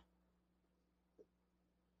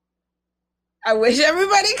 I wish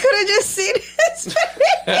everybody could have just seen his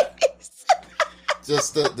face.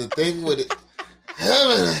 Just the thing with it.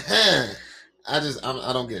 I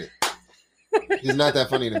don't get it. He's not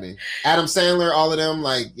that funny to me. Adam Sandler, all of them,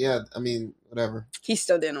 whatever. He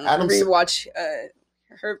still didn't want to rewatch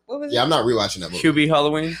What was it? Yeah, I'm not rewatching that movie. QB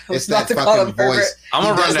Halloween. It's that fucking voice. I'm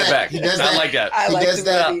gonna run that back. He does I like that.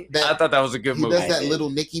 I thought that was a good movie. He does that little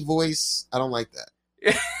Nicky voice. I don't like that.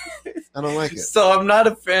 I don't like it. So I'm not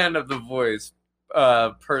a fan of the voice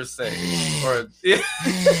per se. Or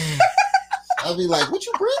I'll be like, "What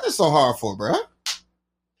you breathing so hard for, bro?"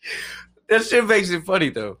 That shit makes it funny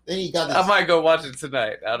though. Then he got. I might go watch it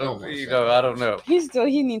tonight. I don't know.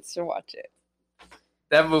 He needs to watch it.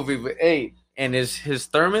 That movie with 8 and his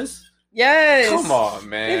thermos. Yes. Come on,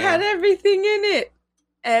 man. It had everything in it.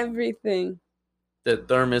 Everything. The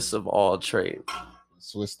thermos of all trade.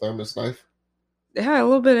 Swiss thermos knife. It had a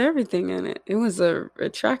little bit of everything in it. It was a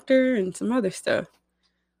retractor and some other stuff.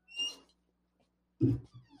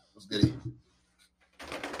 What's goody?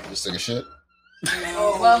 Just take a shit?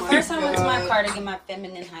 Well, first I went to my car to get my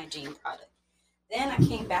feminine hygiene product. Then I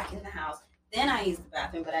came back in the house. Then I used the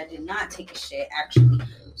bathroom, but I did not take a shit, actually.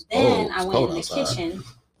 Then I went in the kitchen.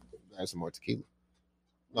 Have some more tequila.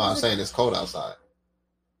 No, I'm saying it's cold outside.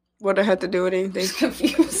 What I had to do with anything?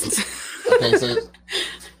 Confused. Okay, so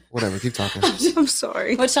whatever. Keep talking. I'm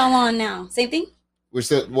sorry. What y'all on now? Same thing? We're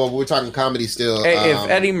talking comedy still. Hey, if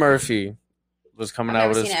Eddie Murphy was coming out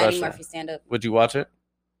with a special, Eddie Murphy stand-up. Would you watch it?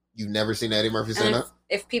 You've never seen Eddie Murphy stand up?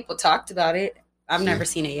 If people talked about it, I've never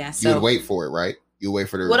seen it yet. So you would wait for it, right? You wait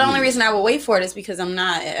for the. Well, the only reason I would wait for it is because I'm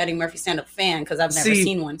not an Eddie Murphy stand-up fan because I've never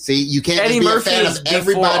seen one. See, you can't Eddie just be Murphy a fan of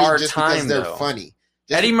everybody just time, because they're though. funny.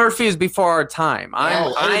 Eddie Murphy is before our time.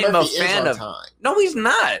 I'm a fan of. Time. No, he's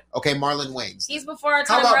not. Okay, Marlon Wayans. He's before our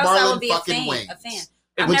time. How about Marlon would be a fan. Would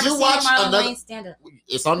I've never you seen watch Marlon another? Wayans stand-up.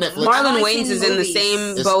 It's on Netflix. Marlon Wayans is in the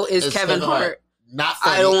same boat as Kevin Hart. Not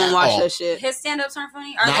funny. I don't want to watch that shit. His stand-ups aren't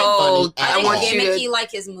funny. Are they funny? I want gimmicky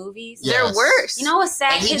like his movies. Yes. They're worse. You know what's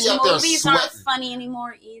sad? His movies aren't funny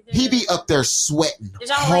anymore either. He be up there sweating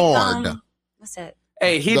hard. What's that?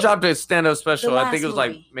 Hey, he dropped a stand-up special. I think it was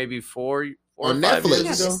like maybe 4 or 5 Netflix.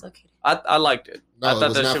 years ago. I liked it. No, I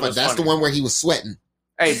thought that shit was That's funny. The one where he was sweating.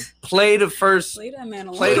 Hey, play the first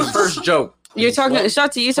joke. You're talking,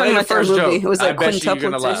 Shotzi, you're talking about that movie. Joke. It was like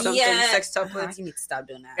quintuplets or something. Yeah. Sextuplets. You need to stop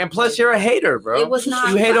doing that. And plus, you're a hater, bro. It was not.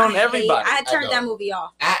 You hate on everybody. I turned that movie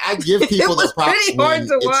off. I give people the props when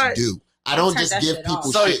it's due. I don't just give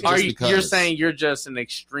people shit just because. You're saying you're just an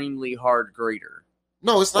extremely hard grader.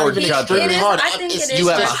 No, it's not even extremely hard. I think it is. You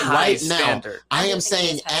have a high right standard. Now, I am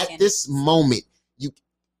saying at this moment,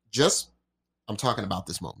 I'm talking about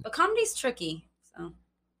this moment. But comedy's tricky. So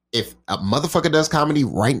if a motherfucker does comedy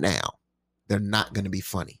right now, they're not going to be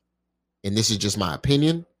funny. And this is just my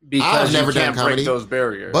opinion. Because I've never done comedy. Break those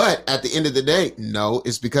barriers. But at the end of the day, no,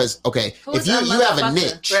 it's because, okay, if you have a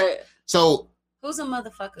niche. Right. So. Who's a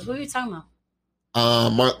motherfucker? Who are you talking about?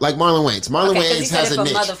 Like Marlon Wayans. Marlon Wayans has a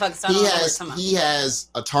niche. So he has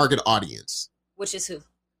a target audience. Which is who?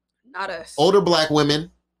 Not us. Older black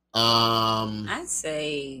women. I'd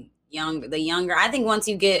say the younger. I think once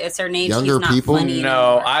you get a certain age, younger he's not people. Funny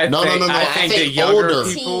no, I think the younger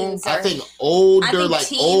people. I think older, like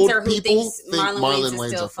old people think Marlon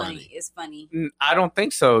Wayans is funny. Is funny. I don't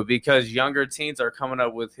think so because younger teens are coming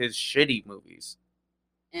up with his shitty movies.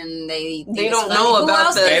 And they don't know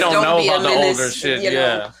about the older shit.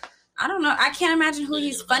 Yeah. I don't know. I can't imagine who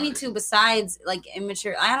he's funny to besides like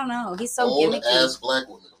immature. I don't know. He's so old gimmicky. As black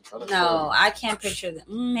women. No, I can't picture that.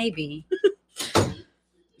 Maybe.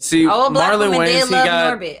 See, old black Marlon women Wayans, did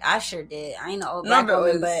love Norbit. I sure did. I ain't an old black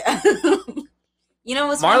woman, but you know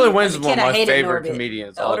what's Marlon funny? Wayans is one of my favorite Norbit.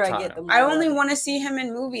 comedians all the time. I only want to see him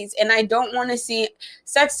in movies, and I don't want to see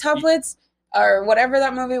Sextuplets or whatever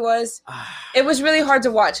that movie was. It was really hard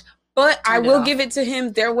to watch. But I will give it to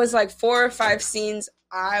him. There was like 4 or 5 scenes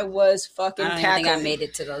I was fucking cackling. I think I made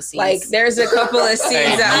it to those scenes. Like there's a couple of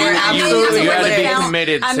scenes that were absolutely hilarious.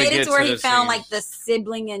 I made it to where he found like the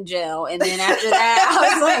sibling in jail, and then after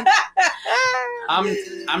that, I was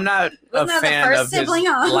like, I'm not a fan of his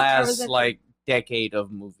last like decade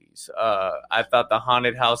of movies. I thought the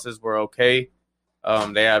haunted houses were okay.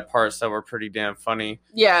 They had parts that were pretty damn funny.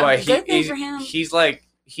 Yeah, but good thing for him. He's like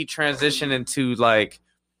he transitioned into like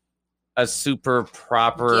a super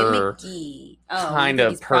proper kind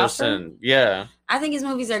of person. Proper? Yeah. I think his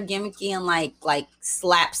movies are gimmicky and like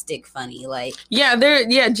slapstick funny. Like Jim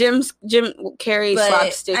Carrey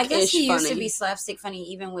slapstick. I guess he used to be slapstick funny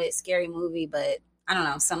even with Scary Movie, but I don't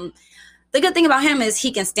know. The good thing about him is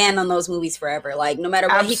he can stand on those movies forever. Like no matter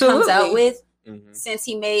what he comes out with. Mm-hmm. Since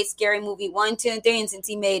he made Scary Movie 1, 2, and 3, and since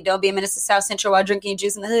he made Don't Be a Menace to South Central While Drinking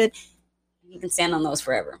Juice in the Hood, you can stand on those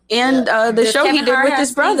forever. And the show Kevin he did with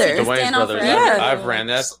his brother. The Wayans brothers. Yeah. I've ran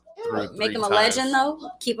that through Make him a legend,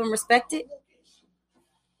 though. Keep him respected.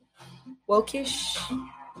 Wokish.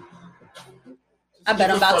 I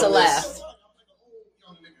bet I'm about to laugh.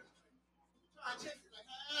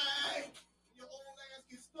 Hey, your old ass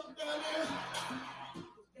get stuck down there.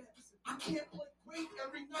 I can't play great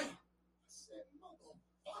every night. I said,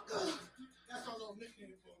 motherfucker. That's our little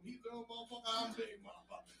nickname for him. He's a little motherfucker. I'm big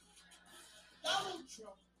motherfucker. Donald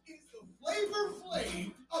Trump is the Flavor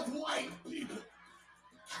Flav of white people.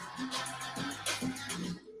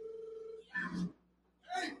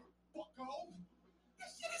 Hey, fucko.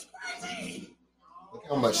 This shit is crazy. Look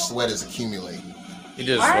how much sweat is accumulating.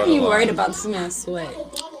 Why are you worried about this man's sweat?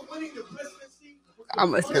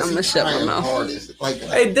 I'm gonna shut my mouth.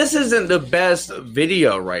 Hey, this isn't the best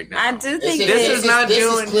video right now. I do think this is not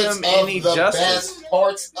doing him any justice.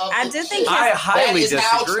 I do think I highly disagree.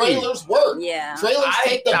 How trailers work. Yeah, trailers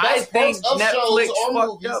take the best parts of Netflix shows or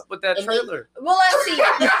fucked movies up with that trailer. Well, let's see.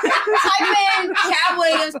 Type in Cat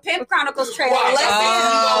Williams Pimp Chronicles trailer.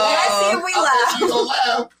 Let's see if we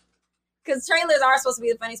laugh. Because trailers are supposed to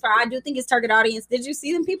be the funniest part. I do think it's target audience. Did you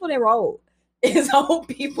see them people? They were old. It's old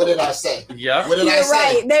people. What did I say? Yeah. What did I say?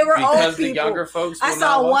 Right. They were because old people. The younger folks. I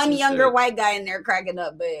saw one younger white guy in there cracking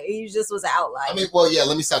up, but he just was an outlier. I mean, well, yeah.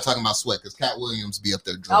 Let me stop talking about sweat because Cat Williams be up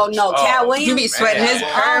there drunk. Oh no, Cat Williams, you be sweating his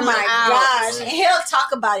perm. Oh my gosh, and he'll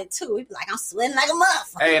talk about it too. He'd be like, "I'm sweating like a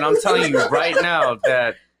motherfucker." Hey, and I'm telling you right now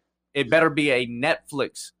that it better be a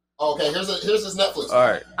Netflix. Okay, here's his Netflix. All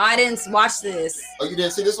right. I didn't watch this. Oh, you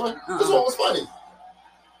didn't see this one? This one was funny.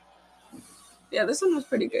 Yeah, this one was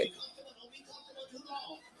pretty good.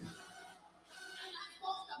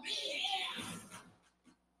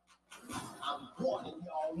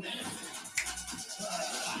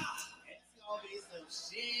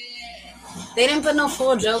 They didn't put no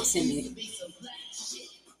full jokes in it.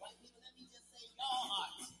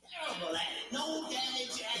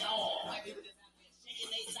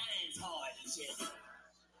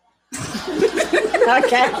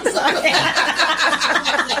 Okay, I'm sorry.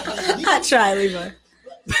 I try, Levi.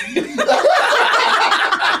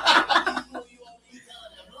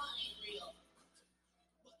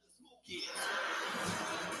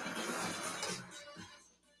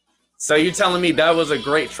 So you telling me that was a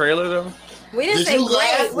great trailer though? We didn't say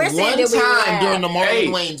great. We're saying one time during the Marlon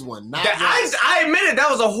Wayans one. I admit it. That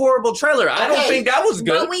was a horrible trailer. I don't think that was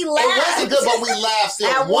good. But we laughed. It wasn't good, but we laughed.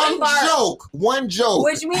 At one joke,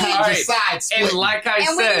 which means had the side split. And like I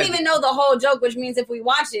said, we didn't even know the whole joke, which means if we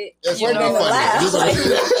watch it, we're gonna laugh.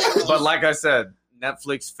 But like I said,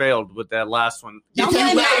 Netflix failed with that last one. You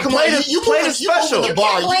played the special. You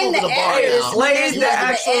blame the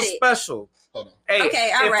actual special. Hey,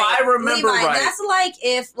 okay, all if right. I remember Levi, right, that's like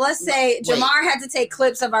if, let's say, Jamar had to take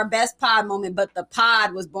clips of our best pod moment, but the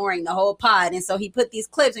pod was boring, the whole pod, and so he put these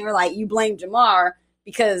clips, and we're like, you blame Jamar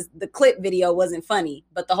because the clip video wasn't funny,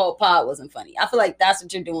 but the whole pod wasn't funny. I feel like that's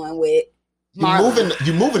what you're doing with Marlon.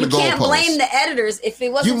 You moving the goalposts. You can't blame the editors if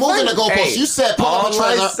it wasn't funny. You moving the goalposts. Hey, you said pull up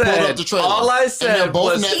the trailer. All I said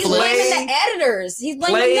was he's blaming the editors. He's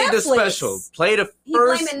blaming Netflix. Play the special. Play the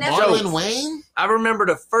first Marlon Wayne? I remember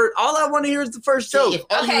the first. All I want to hear is the first joke. If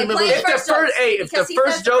the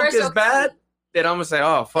first joke is bad, then I'm gonna say,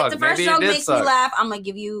 "Oh fuck, if the first maybe joke it did makes suck." me laugh. I'm gonna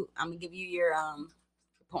give you your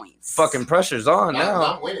points. Fucking pressure's on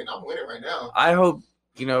now. I'm winning right now. I hope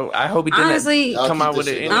he didn't honestly come out with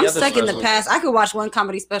it. I'm stuck in the past. I could watch one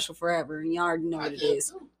comedy special forever, and y'all already know what it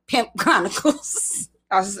is. Pimp Chronicles.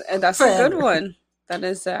 That's a good one. That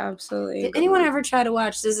is absolutely. Did anyone ever try to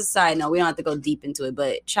watch? This is a side note. We don't have to go deep into it,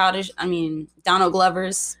 but Donald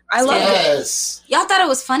Glover's. I love it. Y'all thought it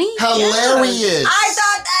was funny? Hilarious. Yes. I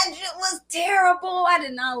thought that shit was terrible. I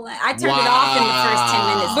did not like. I turned it off in the first 10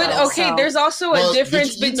 minutes. But okay, there's also a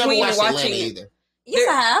difference between watching it. Either. Yes,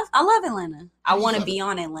 I have. I love Atlanta. I want to be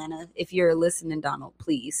on Atlanta. If you're listening, Donald,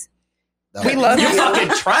 please. We love you. Fucking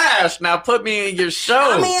trash. Now put me in your show.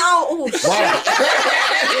 I mean,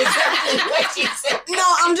 no,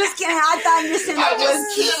 I'm just kidding. I thought your stand-up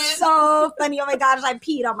was so funny. Oh my gosh, I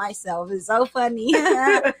peed on myself. It's so funny.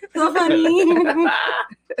 So funny.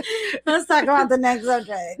 Let's talk about the next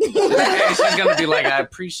subject. She's gonna be like, I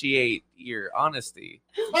appreciate your honesty.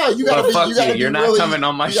 Oh, you gotta you're not coming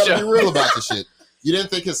on my show. You gotta be real about the shit. You didn't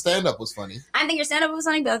think his stand-up was funny. I think your stand-up was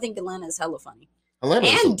funny, but I think Atlanta is hella funny.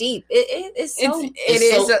 And deep. It's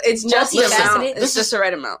just the amount. It's just the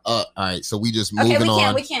right amount. All right, so we just moving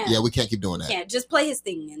on. We can't. Yeah, we can't keep doing that. Can't. Just play his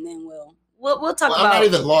thing, and then we'll talk about. I'm not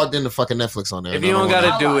even logged into fucking Netflix on there. If you don't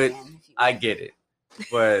gotta do it, I get it.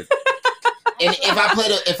 But and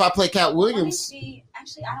if I play Cat Williams,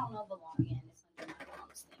 actually, I don't know the login.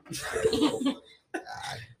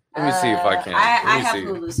 Let me see if I can. I have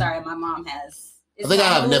Hulu. Sorry, my mom has. I think I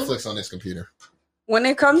have Netflix on this computer. When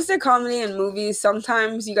it comes to comedy and movies,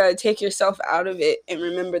 sometimes you got to take yourself out of it and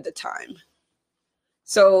remember the time.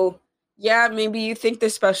 So Yeah, maybe you think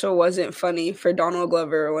the special wasn't funny for Donald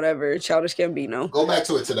Glover or whatever, Childish Gambino. Go back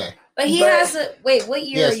to it today. But he has a wait. What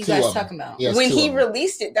year are you guys talking about? When he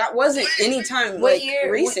released it, that wasn't any time like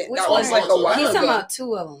year, recent. That was like a while ago. He's talking about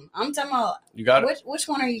two of them. I'm talking about. You got it. Which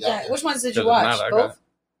one are you got? Which ones did you watch? Both.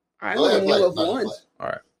 I only knew of one. All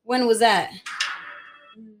right. When was that?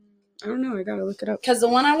 I don't know. I gotta look it up. Because the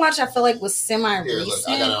one I watched, I feel like was semi-recent.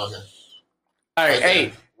 I got it on here. All right,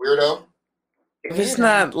 hey, Weirdo. If it's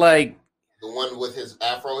not like the one with his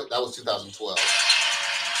afro, that was 2012.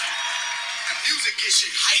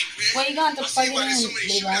 Well, you got to plug it in,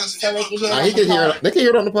 Levi, so they can hear it. He can hear it. They can hear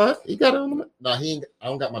it on the pod. He got it on the. No, he ain't. I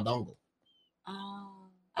don't got my dongle.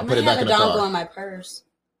 I put it back in the car. I have a dongle in my purse.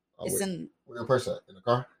 It's in. Where your purse at? In the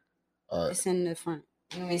car? All right. It's in the front.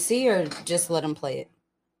 You want me to see or just let him play it?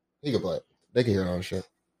 He can play it. They can hear it on shit.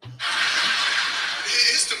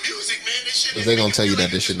 It's the music, man. This shit. Because they gonna tell you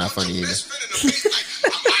that this shit not funny either. Is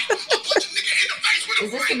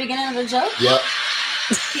this the beginning of the joke? Yep.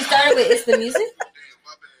 He started with "It's the music."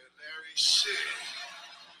 My bad, Larry. Shit.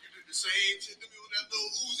 You did the same shit to me with that little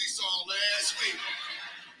Uzi song last week.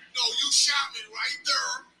 No, you shot me right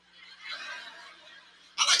there.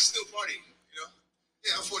 I like still party, you know.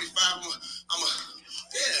 Yeah, I'm 45. I'm a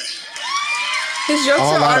His jokes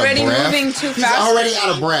are already moving too fast. He's already out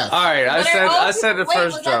of breath. All right, I said the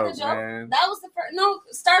first joke, man. That was the first. No,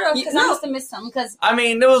 start over because I must have missed something. Because I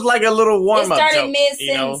mean, there was like a little warm up. It started mid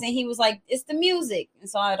sentence, and he was like, "It's the music," and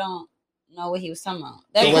so I don't know what he was talking about.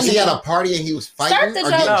 So was he at a party and he was fighting or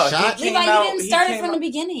getting shot? Levi, you didn't start it from the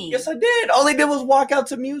beginning. Yes, I did. All he did was walk out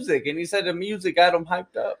to music, and he said the music got him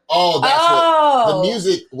hyped up. Oh, that's what the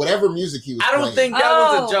music, whatever music he was playing. I don't think that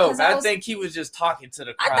was a joke. I think he was just talking to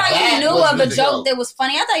the crowd. I thought you knew of a joke that was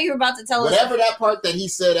funny. I thought you were about to tell us. Whatever that part that he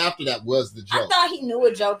said after that was the joke. I thought he knew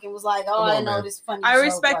a joke and was like, "Oh, I know this funny." I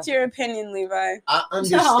respect your opinion, Levi. I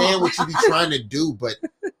understand what you be trying to do, but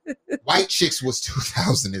White Chicks was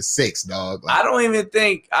 2006, dog. Like, I don't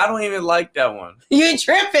even like that one. You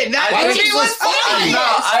tripping? White Chicks was funny. No,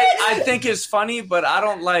 I think it's funny, but I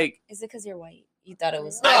don't like. Is it because you're white? You thought it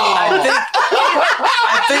was. I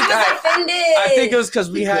think it was because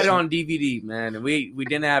we had it on DVD, man, and we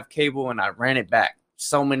didn't have cable, and I ran it back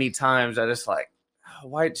so many times that it's like,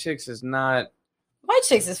 White Chicks is not. White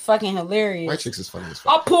Chicks is fucking hilarious. White Chicks is funny as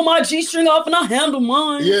fuck. I'll pull my G-string off and I'll handle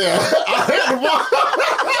mine. Yeah, I handle mine.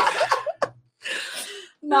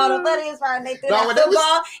 No, the funniest part, they threw that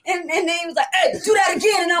football, and then he was like, "Hey, do that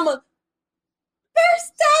again," and I'm a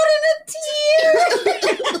burst out in a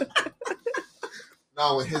tear.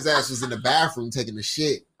 No, when his ass was in the bathroom taking the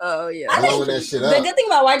shit. Oh yeah, blowing that shit up. The good thing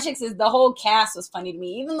about White Chicks is the whole cast was funny to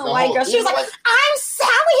me. Even the white girl, she was like, "I'm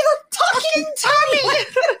Sally, you're talking Tommy."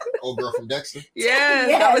 Old girl from Dexter. Yeah,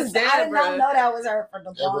 that was Deborah. I did not know that was her for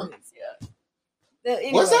the longest. Yeah.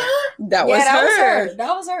 Anyway. Was that her? That was her.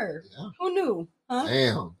 That was her. Yeah. Who knew? Huh?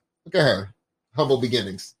 Damn. Look at her. Humble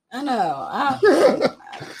beginnings. I know.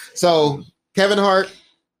 So, Kevin Hart,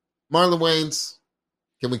 Marlon Wayans,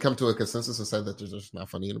 can we come to a consensus and say that they're just not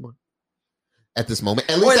funny anymore? At this moment.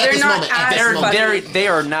 At least at this moment. They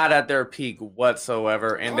are not at their peak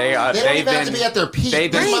whatsoever. And they've been to be at their peak. They've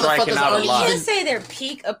been striking out a lot. You can't say their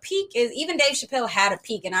peak. A peak is, even Dave Chappelle had a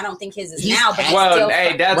peak, and I don't think his is now. But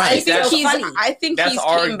I think he's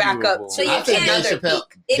came back up. So you can't.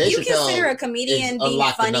 If you consider a comedian being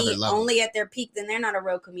funny only at their peak, then they're not a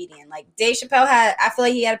real comedian. Like Dave Chappelle I feel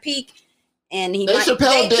like he had a peak. And Dave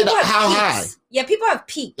Chappelle did How High. Yeah, people have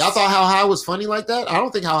peaks. Y'all thought How High was funny like that? I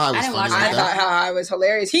don't think How High was funny. I thought How High was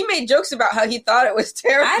hilarious. He made jokes about how he thought it was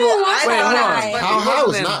terrible. I didn't watch How High. How High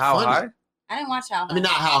was not funny. I didn't watch How High. I mean,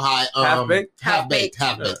 not How High. Half Baked.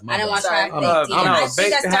 I didn't watch Half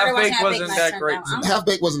Baked. Half Baked wasn't that great. Half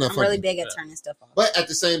Baked wasn't that funny. I'm really big at turning stuff off. But at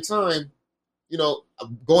the same time, you know,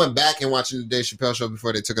 going back and watching the Dave Chappelle show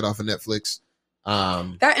before they took it off of Netflix.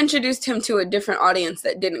 That introduced him to a different audience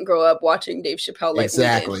that didn't grow up watching Dave Chappelle like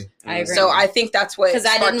exactly. We did. I agree. So I think that's what, because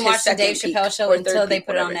I didn't watch the Dave Chappelle show until they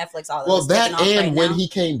put it on Netflix. Well, that and when he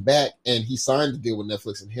came back and he signed the deal with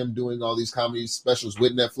Netflix and him doing all these comedy specials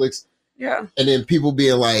with Netflix. Yeah. And then people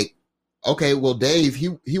being like, okay, well, Dave,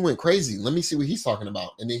 he went crazy. Let me see what he's talking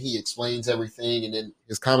about. And then he explains everything, and then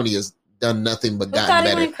his comedy has done nothing but gotten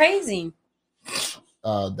better. He went crazy.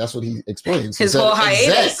 That's what he explains. His whole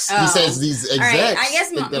hiatus. He says these execs. Right. I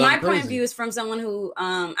guess my point of view is from someone who,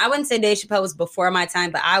 I wouldn't say Dave Chappelle was before my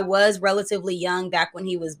time, but I was relatively young back when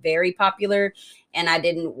he was very popular, and I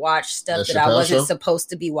didn't watch stuff that I wasn't supposed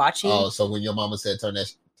to be watching. Oh, so when your mama said turn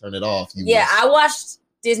it off, I watched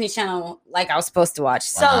Disney Channel like I was supposed to watch.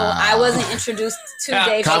 So I wasn't introduced to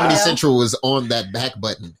Dave Comedy Chappelle. Central was on that back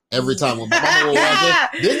button every time when my mama would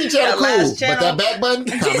watch it. Disney Channel cool, but that back button,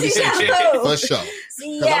 Comedy Central for sure.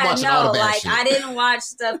 Yeah, no, like I didn't watch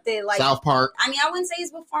stuff that like South Park. I mean, I wouldn't say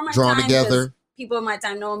he's before my Drawn time. Together. People of my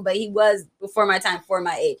time know him, but he was before my time, for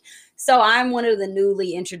my age. So I'm one of the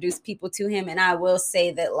newly introduced people to him, and I will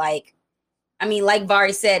say that, like, I mean, like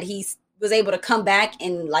Vari said, he's was able to come back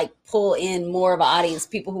and like pull in more of an audience,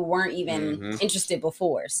 people who weren't even interested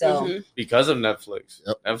before. So because of Netflix,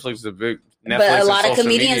 Netflix is a big. Netflix but a lot of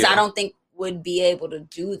comedians, I don't think would be able to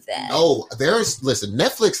do that. No,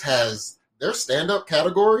 Netflix has their stand-up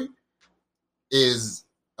category is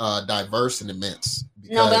diverse and immense.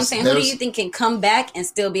 No, but I'm saying, who do you think can come back and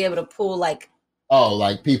still be able to pull like? Oh,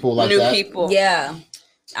 like people like new that? people. Yeah,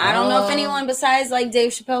 I don't know if anyone besides like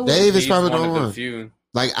Dave Chappelle. Dave is probably the one.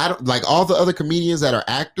 Like I don't like all the other comedians that are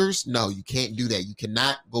actors. No, you can't do that. You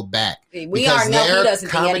cannot go back. We are no. He doesn't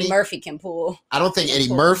think Eddie Murphy can pull. I don't think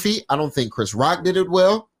Eddie Murphy. I don't think Chris Rock did it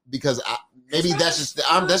well because maybe that's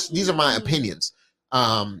just these are my opinions.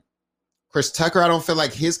 Chris Tucker, I don't feel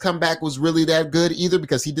like his comeback was really that good either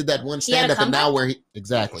because he did that one stand up and now where he did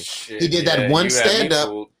that one stand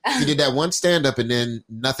up. He did that one stand up and then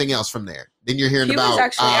nothing else from there. Then you're hearing about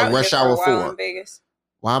Rush Hour 4.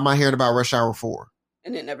 Why am I hearing about Rush Hour 4?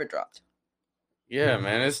 And it never dropped. Yeah,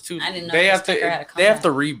 man, it's too. I didn't know they have to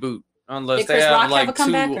reboot unless they have like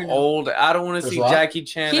too old. I don't want to see Jackie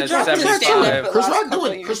Chan at 75. Chris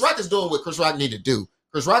Rock is doing what Chris Rock need to do.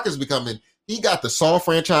 Chris Rock is becoming. He got the Saw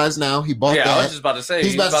franchise now. He bought that. I was just about to say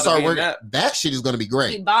he's about to start working. That shit is going to be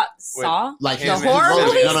great. He bought Saw, like the horror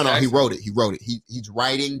movie. No, he wrote it. He's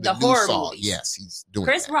writing the new Saw. Movies. Yes, he's doing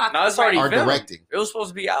Chris that. Rock. No, it's already directing. It was supposed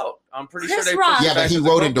to be out. I'm pretty sure they. Yeah, but he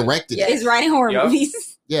wrote and directed. Yeah, he's writing horror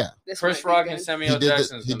movies. Yeah, Chris Rock and Samuel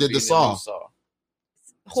Jackson. He did the Saw.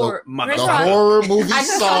 Horror. The horror movie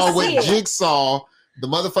Saw with Jigsaw. The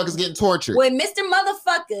motherfucker's getting tortured. With Mr.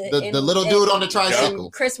 Motherfucker. The little dude on the tricycle.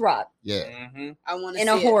 Chris Rock. Yeah. I want to in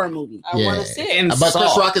a horror movie. I want to see it. But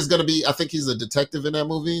Chris Rock is going to be, I think he's a detective in that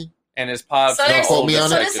movie. And his pops. So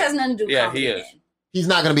this has nothing to do with comedy. He is. He's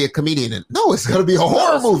not going to be a comedian. No, it's going to be a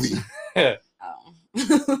horror movie.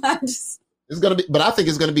 It's going to be, but I think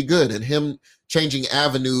it's going to be good. And him changing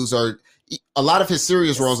avenues or a lot of his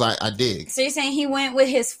serious roles I dig. So you're saying he went with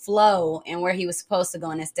his flow and where he was supposed to go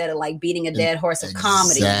instead of like beating a dead horse of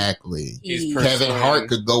comedy. Exactly. Kevin Hart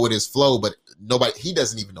could go with his flow, but he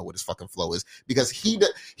doesn't even know what his fucking flow is because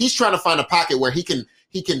he's trying to find a pocket where he can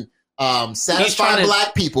satisfy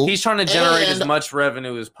black people. He's trying to generate as much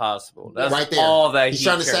revenue as possible. That's right there. All that he's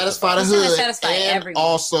trying to satisfy the hood, and everyone.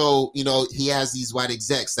 Also, he has these white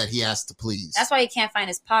execs that he has to please. That's why he can't find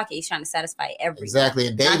his pocket. He's trying to satisfy everyone. Exactly,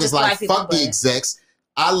 and Dave is like, "Fuck the execs.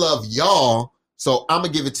 I love y'all, so I'm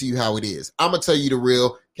gonna give it to you how it is. I'm gonna tell you the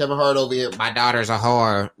real." Kevin Hart over here. My daughter's a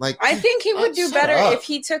whore. Like, I think he would do better if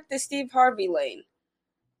he took the Steve Harvey lane.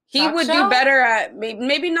 He would do better at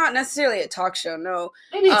maybe not necessarily a talk show, no.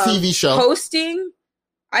 Maybe a TV show. Hosting.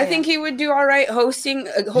 I think he would do all right hosting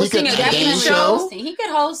a game show. He could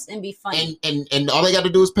host and be funny. And all they got to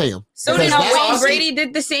do is pay him. So Wayne Brady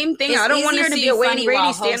did the same thing. I don't want to see a Wayne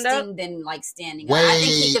Brady stand up than like standing up. I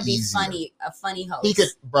think he could be a funny host. He could,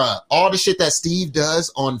 all the shit that Steve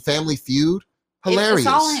does on Family Feud. Hilarious. It's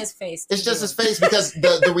all in his face. It's just his face because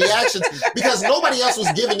the reactions, because nobody else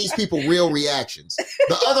was giving these people real reactions.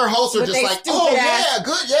 The other hosts are just like, oh yeah,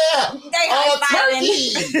 good, yeah.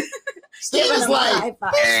 Turkey. Steve is like,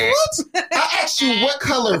 what? I asked you what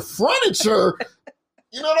color furniture.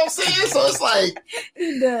 You know what I'm saying? So it's like,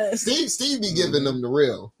 he does. Steve be giving them the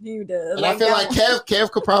real. He does. And I feel like Kev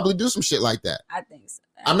could probably do some shit like that. I think so.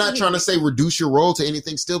 I'm not trying to say reduce your role to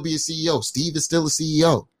anything. Still be a CEO. Steve is still a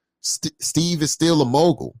CEO. Steve is still a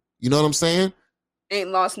mogul. You know what I'm saying? Ain't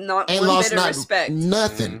lost one bit of respect.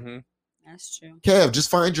 Nothing. Mm-hmm. That's true. Kev,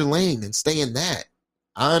 just find your lane and stay in that.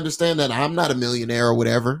 I understand that I'm not a millionaire or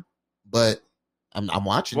whatever, but I'm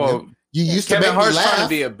watching you. You used to make me laugh. Trying to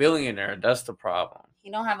be a billionaire. That's the problem.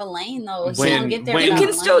 He don't have a lane though. He don't get there. You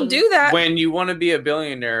can still do that. When you want to be a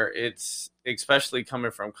billionaire, it's especially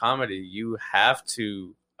coming from comedy. You have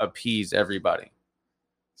to appease everybody.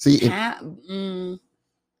 See,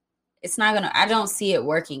 it's not gonna. I don't see it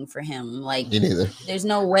working for him. Like, me neither. There's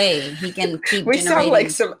no way he can keep. We sound like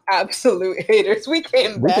some absolute haters. We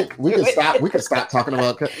came back. We could stop talking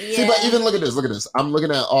about. Yeah. See, but even look at this. Look at this. I'm looking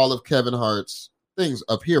at all of Kevin Hart's things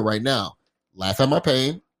up here right now. Laugh at my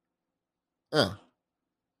pain.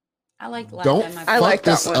 I like. Don't fuck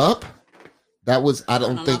this up. That was. I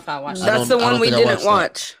don't think. That's the one we didn't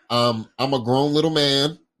watch. I'm a grown little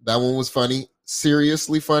man. That one was funny.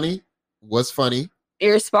 Seriously funny. Was funny.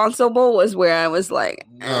 Irresponsible was where I was like,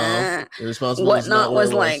 Irresponsible. Whatnot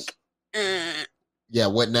was like, yeah.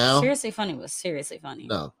 What now? Seriously Funny was seriously funny.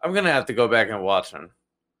 No, I'm gonna have to go back and watch them.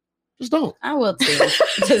 Just don't. I will too.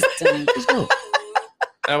 Just don't. Just don't.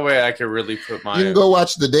 That way I can really put my... You can go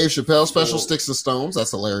watch the Dave Chappelle special, Sticks and Stones.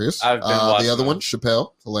 That's hilarious. I've been watching the other one,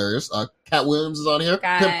 Chappelle, hilarious. Cat Williams is on here.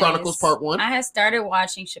 Guys, Pimp Chronicles Part 1. I had started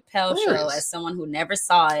watching Chappelle Show as someone who never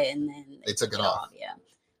saw it, and then they took it off. Yeah,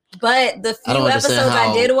 but the few episodes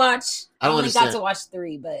I did watch, I only got to watch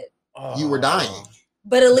 3. But you were dying.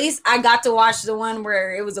 But at least I got to watch the one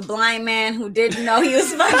where it was a blind man who didn't know he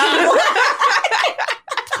was fucking.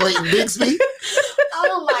 Clayton Bigsby.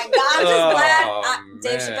 Oh my God! I'm just glad,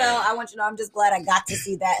 Dave Chappelle. I want you to know, I'm just glad I got to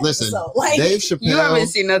see that. Listen, episode. Like, Dave Chappelle. You haven't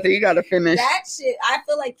seen nothing. You got to finish that shit. I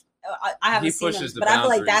feel like I haven't seen them, but I feel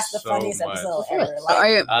like that's the funniest episode ever.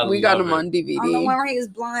 Like, we got him on DVD. On the one where he was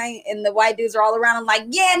blind and the white dudes are all around him, like,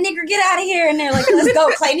 "Yeah, nigger, get out of here!" And they're like, "Let's go,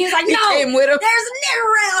 Clayton." He was like, "No, came with him. There's a nigger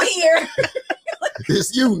around here."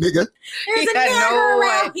 It's you, nigga. There's a nigger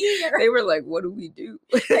around here. They were like, "What do we do?"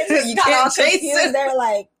 You can't chase him. They're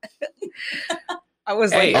like. I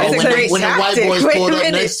was like, when the white boys pulled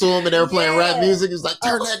up next to him and they were playing rap music, he was like,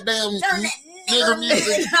 turn that damn nigger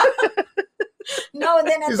music. No, and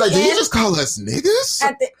then he's like, did you just call us niggas?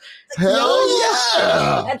 Hell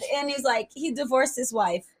yeah. At the end, he's like, he divorced his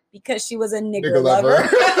wife because she was a nigger lover.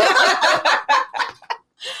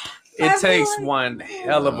 It takes one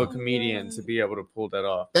hell of a comedian to be able to pull that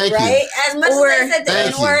off. Thank you. Right? As much as they said the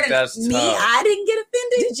N-word and me, I didn't get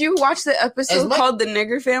offended. Did you watch the episode called The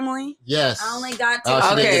Nigger Family? Yes. I only got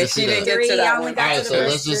to she didn't get to that one. I only got to the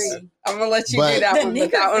first 3. I'm going to let you do that one,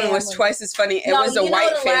 but that one was twice as funny. It was a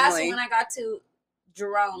white family. Last one I got to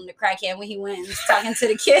Jerome, the crackhead, when he went and was talking to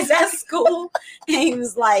the kids at school, and he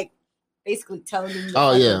was like, basically telling them.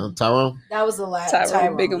 Oh, yeah. Tyrone? That was the last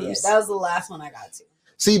Tyrone. Yeah, that was the last one I got to.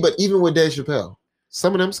 See, but even with Dave Chappelle,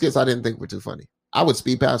 some of them skits I didn't think were too funny. I would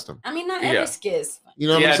speed past them. I mean, not every skit is funny. You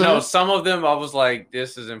know what I'm saying? No, some of them I was like,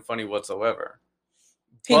 this isn't funny whatsoever.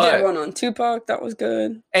 He did one on Tupac. That was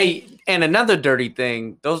good. Hey, and another dirty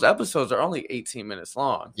thing, those episodes are only 18 minutes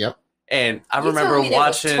long. Yep. And I remember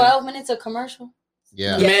watching 12 minutes of commercial.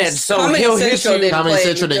 Yeah. Man, so he'll hit you. Comedy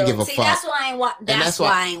Central didn't give a fuck. That's why I ain't watching. That's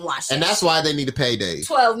why I ain't watching. And that's why they need to pay Dave.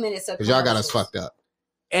 12 minutes of because y'all got us fucked up.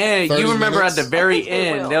 And you remember at the very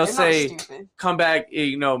end, they'll say, come back,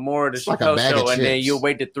 more of the Chappelle show. And then you'll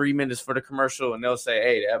wait the 3 minutes for the commercial and they'll say,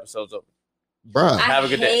 hey, the episode's over. Bruh. Have a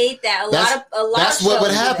good day. I hate that. A lot that's of what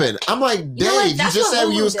would happen. I'm like, Dave, you just said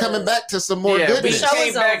you was coming back to some more goodness. We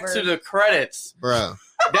came back to the credits. Bruh.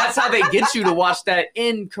 That's how they get you to watch that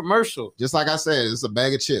end commercial. Just like I said, it's a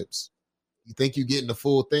bag of chips. You think you're getting the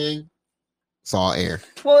full thing? It's all air.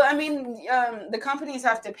 Well, I mean, the companies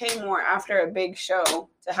have to pay more after a big show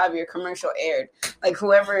to have your commercial aired. Like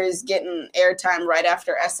whoever is getting airtime right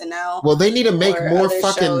after SNL. Well, they need to make more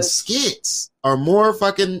fucking skits or more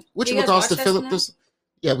fucking. Which one costs to Philip this?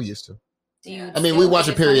 Yeah, we used to. I mean, we watch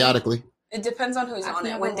it periodically. It depends on who's on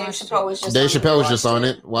it. When Dave Chappelle was just on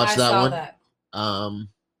it. Watch that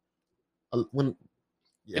one.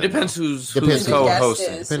 It depends who's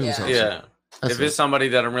co-hosting. Yeah. If it's somebody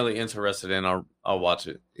that I'm really interested in, I'll watch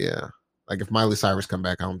it. Yeah. Like if Miley Cyrus come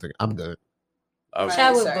back, I don't think I'm good.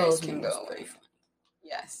 Chadwick Boseman go away.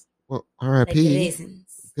 Yes. Well, R.I.P.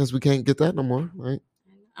 Because we can't get that no more, right?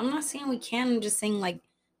 I'm not saying we can. I'm just saying like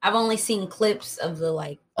I've only seen clips of the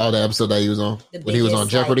like. Oh, the episode that he was on when he was on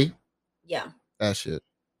Jeopardy. Yeah. That shit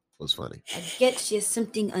was funny. I get you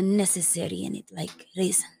something unnecessary in it, like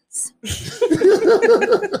raisins.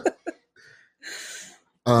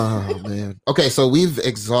 Oh man. Okay, so we've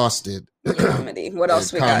exhausted comedy. What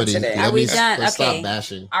else we got today? Are we done? Okay. Stop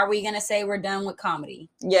bashing. Are we gonna say we're done with comedy?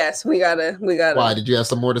 Yes, we gotta. Why? Did you have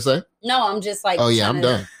some more to say? No, I'm just like. Oh yeah, I'm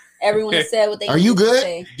done. Everyone has said what they. Are you good?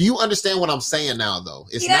 Say. Do you understand what I'm saying now? Though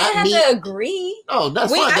it's not me. Have to agree. No,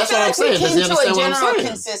 that's fine. That's what I'm saying. Does he understand what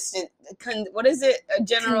I'm saying? What is it? A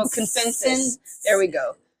general consensus. There we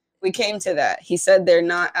go. We came to that. He said they're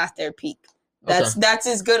not at their peak. That's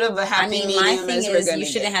as good of a happy medium my thing as is you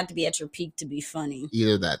shouldn't have to be at your peak to be funny.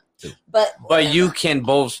 Either that too. But you can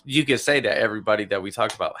say that everybody that we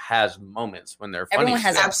talk about has moments when they're funny. Everyone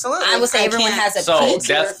has absolutely. I would say everyone has a peak.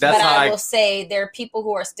 That's but I will say there are people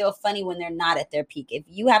who are still funny when they're not at their peak. If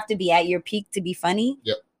you have to be at your peak to be funny,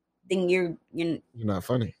 then you're not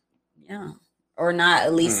funny. Yeah. Or not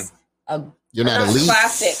at least You're not elite.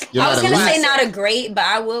 Classic. I was going to say not a great, but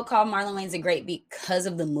I will call Marlon Wayans a great because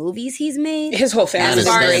of the movies he's made. His whole family. As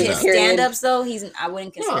far as his stand-ups, though, I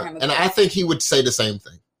wouldn't consider him a great. And I think he would say the same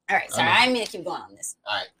thing. All right. Sorry, I didn't mean to keep going on this.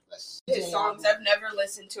 All right. His songs. I've never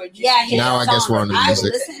listened to a Juicy J. Now I guess we're on the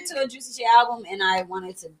music. I listened to a Juicy J album and I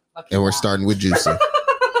wanted to. And we're starting with Juicy.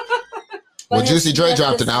 Well, Juicy J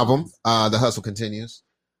dropped an album. The Hustle Continues.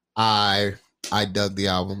 I dug the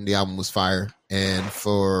album. The album was fire. And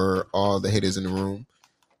for all the haters in the room,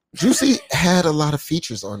 Juicy had a lot of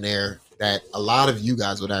features on there that a lot of you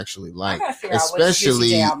guys would actually like,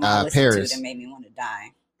 especially Paris. That made me want to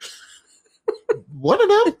die. One of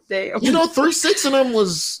them, damn. 3-6 of them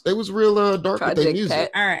was real dark Project with their music.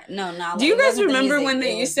 Pet. All right, no. Do you guys remember when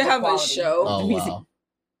they used to have a show? Oh wow,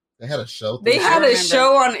 they had a show. They had a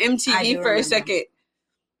show on MTV for a second.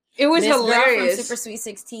 It was hilarious. From Super Sweet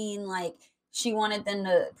 16, like she wanted them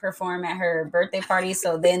to perform at her birthday party,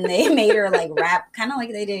 so then they made her like rap, kind of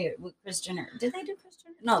like they did with Kris Jenner. Did they do Kris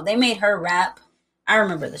Jenner? No, they made her rap. I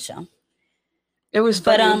remember the show. It was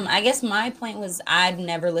funny. But I guess my point was I've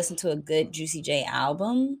never listened to a good Juicy J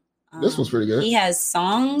album. This one's pretty good. He has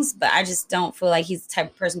songs, but I just don't feel like he's the type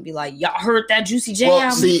of person to be like, y'all heard that Juicy J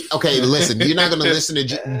album? See, okay, listen, you're not going to listen to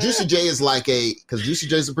Juicy J is like because Juicy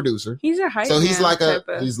J is a producer. He's a hype So he's like a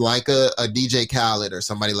DJ Khaled or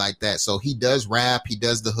somebody like that. So he does rap, he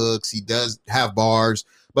does the hooks, he does have bars,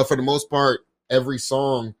 but for the most part, every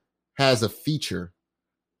song has a feature.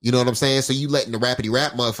 You know what I'm saying? So you letting the rapidy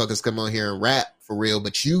rap motherfuckers come on here and rap for real,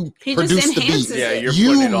 but you produced the beat. Yeah, you're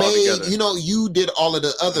putting it all together. You did all of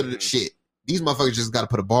the other shit. These motherfuckers just got to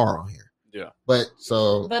put a bar on here. Yeah. But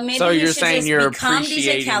maybe you're saying you're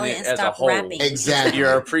appreciating it as a whole. Rapping. Exactly.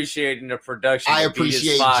 You're appreciating the production. I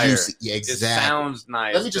appreciate Juicy. Yeah, exactly. It sounds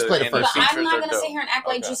nice. Let me just play the first. But I'm not going to sit here and act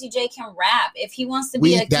like Juicy J can rap. If he wants to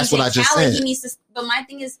be a that's DJ what I just Khaled, said. he needs to. But my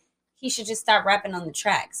thing is, he should just stop rapping on the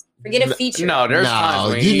tracks. Forget a feature. No, there's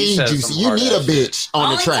times when you need Juicy. You need a bitch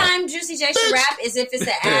on the track. Only time Juicy J should rap is if it's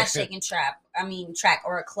an ass shaking track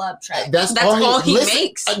or a club track. That's all he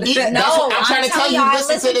makes. I'm trying to tell you,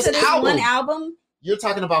 listen to this album. one album. You're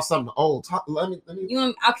talking about something old. Let me.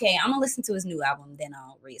 Okay, I'm gonna listen to his new album, then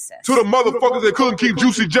I'll reassess. To the motherfuckers that couldn't keep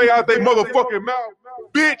Juicy J out their motherfucking mouth,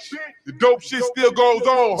 bitch, the dope shit still goes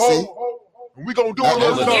on, ho. And we gonna do a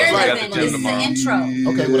little something right. This is the intro.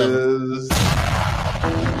 Okay, whatever.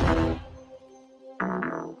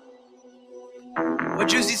 What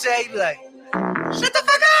Juicy say? He be like, shut the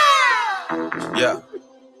fuck up! Yeah.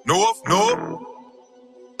 No.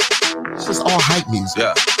 It's just all hype music.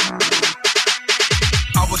 Yeah.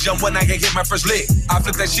 I was young when I get my first lick. I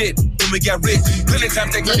flipped that shit, then we got rich. Plenty of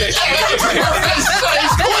time they got that shit.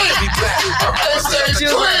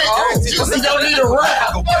 Juicy don't need a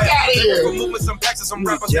rap. Fuck out of here. Removing some packs and some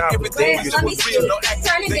rappers and everything. Let me see. Turn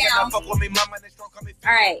it down.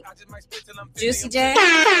 All right. Juicy J. I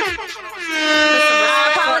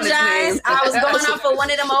apologize. I was going off of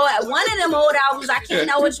one of them old albums. I can't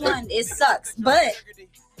know which one. It sucks. But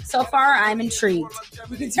so far, I'm intrigued.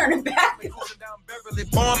 We can turn it back.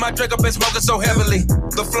 Pouring my drink up and smoking so heavily.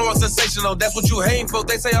 The flow is sensational. That's what you hating for.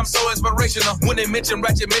 They say I'm so inspirational. When they mention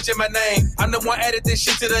Ratchet, mention my name. I'm the one added this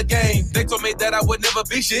shit to the game. They told me that I would never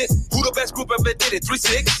be shit. Who the best group ever did it?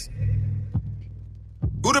 3-6.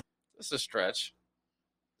 It's a stretch.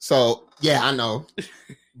 So yeah, I know.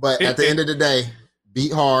 But at the end of the day,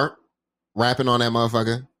 beat hard, rapping on that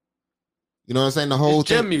motherfucker. You know what I'm saying? The whole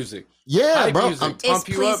gym music. Yeah, hype bro. Music, it's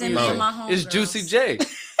pleasing me and my home. It's Juicy J.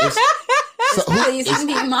 It's pleasing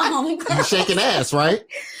me and my home. You shaking ass, right?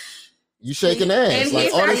 You shaking ass. And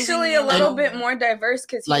he's actually a little bit more diverse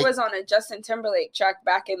because he was on a Justin Timberlake track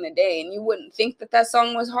back in the day, and you wouldn't think that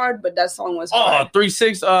song was hard, but that song was hard.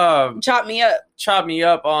 3-6. Chop Me Up. Chop Me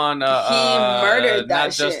Up on. He murdered that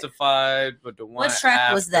Not shit. Justified, but the one. What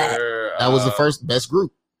track was that? That was the first best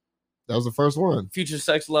group. That was the first one. Future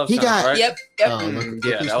Sex Love. He got right? Yep. Yeah,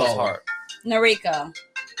 that was hard. Noriko.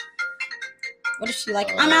 What is she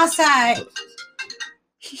like? I'm outside.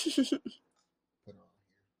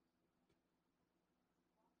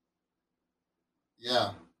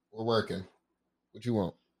 Yeah, we're working. What you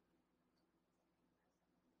want?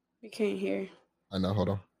 We can't hear. I know. Hold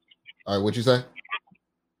on. All right, what you say?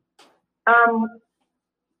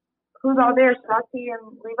 Who's all there? Saki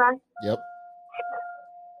and Levi? Yep.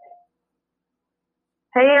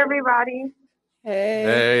 Hey, everybody.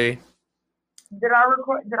 Hey. Did I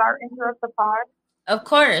interrupt the pod? Of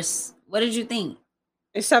course. What did you think?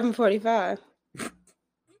 It's 7:45.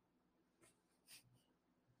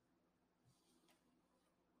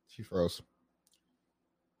 She froze.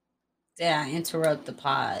 Did I interrupt the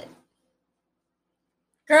pod?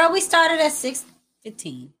 Girl, we started at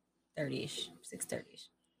 6:15, 30ish, 6:30ish.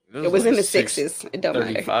 It was in the 6s. It don't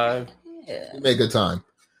 35. matter. Yeah. We made good time.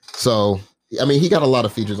 So, I mean, he got a lot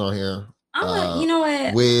of features on here. You know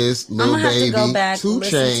what? Wiz, Lil I'm gonna have Baby, to go back 2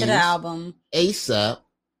 listen Chainz, to the album. ASAP,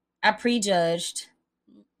 I prejudged.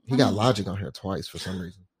 He got Logic on here twice for some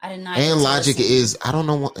reason. I did not. And Logic is, I don't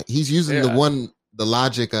know what he's using the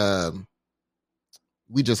Logic.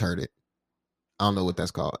 We just heard it. I don't know what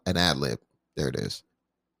that's called. An ad lib. There it is.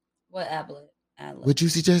 What ad lib? What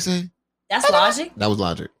Juicy J say? That's Logic? That was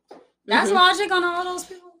Logic. That's Logic on all those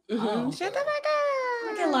people? Mm-hmm. Oh. Shut the fuck up.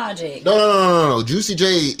 Look at Logic. No. Juicy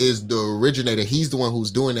J is the originator. He's the one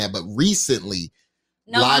who's doing that. But recently,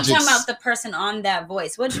 I'm talking about the person on that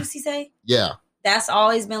voice. What Juicy say? Yeah. That's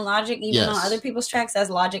always been Logic, even on other people's tracks. That's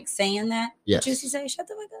Logic saying that. Yes. Juicy say, shut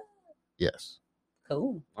the fuck up. Yes.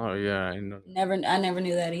 Cool. Oh yeah, I know. I never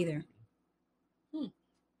knew that either.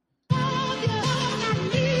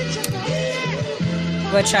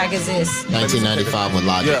 What track is this? 1995 with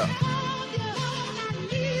Logic. Yeah.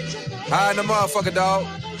 Hi, the motherfucker, dog.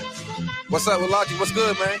 What's up with Logic? What's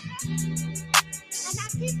good, man?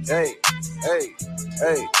 Hey.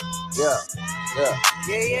 Yeah.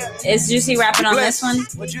 Is Juicy rapping on this one?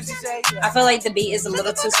 What Juicy say? I feel like the beat is a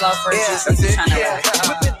little too slow for Juicy to trying to rap.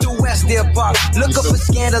 Whipping through West Deer Park. Look up for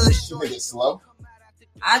scandalous. It's slow.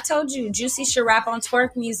 I told you, Juicy should rap on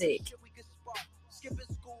twerk music.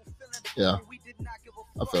 Yeah.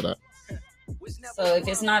 I feel that. So if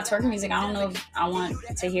it's not twerk music, I don't know if I want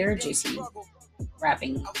to hear Juicy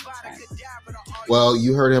rapping. Well,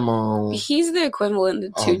 you heard him on... He's the equivalent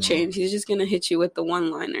of 2 Chainz. He's just going to hit you with the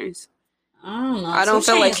one-liners. I don't know. I don't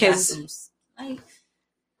feel like his... 2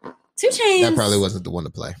 Chainz... That probably wasn't the one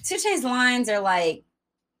to play. 2 Chainz lines are like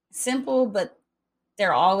simple, but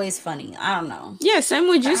they're always funny. I don't know. Yeah, same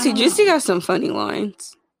with Juicy. Juicy got some funny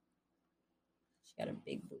lines. She got a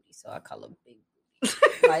big booty, so I call her big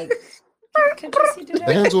booty. Like, could Juicy do that?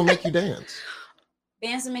 Bands will make you dance.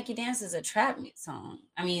 Bands Will Make You Dance is a trap song.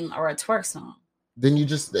 Or a twerk song. Then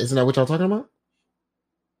isn't that what y'all talking about?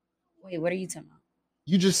 Wait, what are you talking about?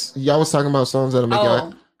 Y'all was talking about songs that'll make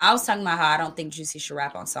you... I was talking about how I don't think Juicy should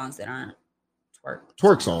rap on songs that aren't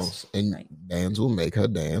twerk songs. And Bands Will Make Her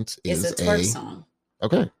Dance is a twerk song.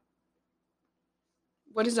 Okay.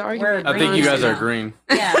 What is the argument? I think you guys are agreeing.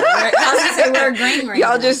 Yeah, I was gonna say we're agreeing right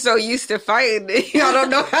Y'all now. just so used to fighting. Y'all don't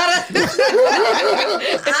know how to.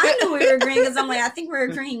 I knew we were agreeing because I'm like, I think we're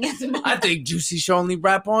agreeing. I think Juicy should only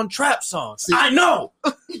rap on trap songs. See, I know.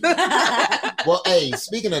 Well, hey,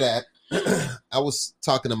 speaking of that, I was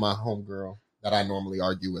talking to my homegirl that I normally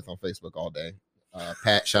argue with on Facebook all day.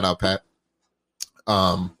 Pat, shout out Pat.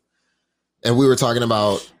 And we were talking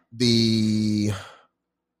about the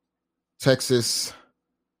Texas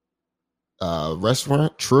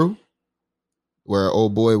restaurant, True, where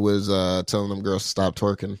old boy was telling them girls to stop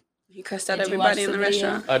twerking. He cussed out everybody in the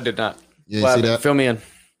restaurant. I did not. You didn't see that? Fill me in.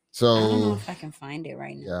 So I don't know if I can find it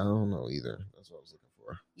right now. Yeah, I don't know either. That's what I was looking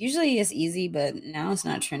for. Usually it's easy, but now it's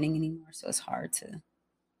not trending anymore, so it's hard to.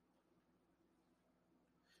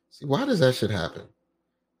 See, why does that shit happen?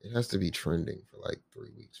 It has to be trending for like 3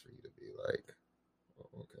 weeks for you to be like,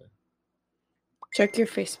 oh, okay. Check your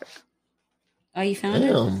Facebook. Oh, you found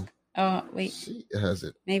it? Oh, wait. She has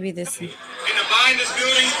it. Maybe this. In the buying this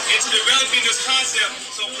building, it's developing this concept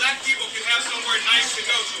so black people can have somewhere nice to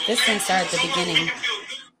go to. This didn't start at the beginning.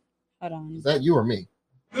 Hold on. Is that you or me?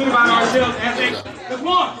 Good about ourselves as a... Come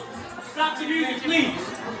on. Stop the music, please.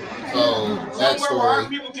 So, that Somewhere where our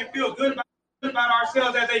story. people can feel good about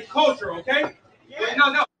ourselves as a culture, okay? Yeah.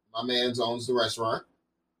 No. My man owns the restaurant.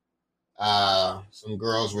 Some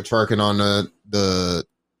girls were twerking on the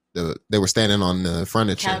they were standing on the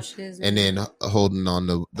furniture Couches and then holding on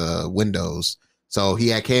the windows. So he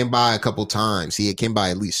had came by a couple times. He had came by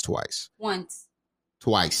at least twice.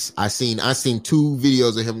 I seen 2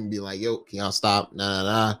 videos of him be like, "Yo, can y'all stop?"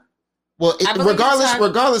 Nah. Well,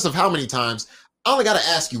 regardless of how many times, I only got to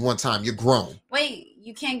ask you one time. You're grown. Wait,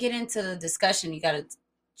 you can't get into the discussion. You got to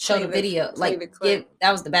show the video.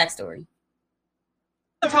 That was the backstory.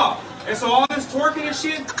 Talk. And so all this twerking and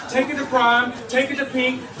shit, take it to Prime, take it to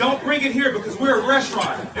Pink. Don't bring it here because we're a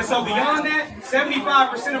restaurant. And so beyond that,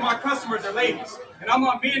 75% of my customers are ladies. And I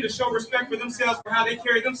want men to show respect for themselves for how they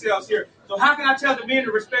carry themselves here. So how can I tell the men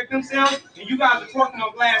to respect themselves and you guys are twerking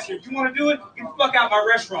on glass here? If you want to do it, get the fuck out my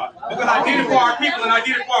restaurant. Because I did it for our people and I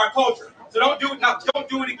did it for our culture. So don't do it now. Don't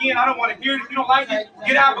do it again. I don't want to hear it. If you don't like it,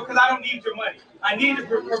 get out because I don't need your money. I need to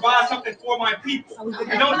provide something for my people.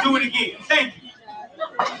 And don't do it again. Thank you.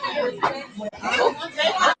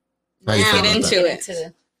 Get into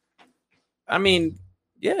it. I mean,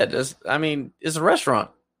 yeah, it's a restaurant.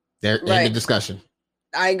 They're in the discussion.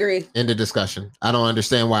 I agree. In the discussion. I don't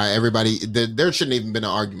understand why everybody there shouldn't even been an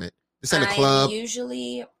argument. This ain't a club.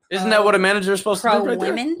 Usually isn't that what a manager is supposed to do? Pro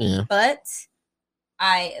women, yeah. But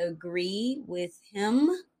I agree with him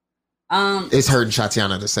It's hurting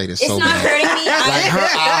Shatiana to say this so bad. It's not hurting me. Like her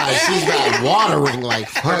eyes, she's got watering. Like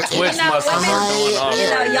her twitch muscles are going off.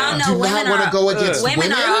 Y'all know women want to go against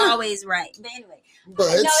women are always right. But anyway, no,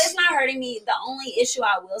 it's not hurting me. The only issue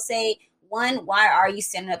I will say, one, why are you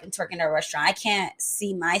standing up and twerking at a restaurant? I can't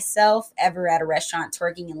see myself ever at a restaurant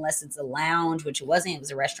twerking unless it's a lounge, which it wasn't. It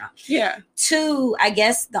was a restaurant. Yeah. Two, I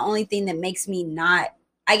guess the only thing that makes me not,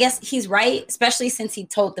 I guess he's right, especially since he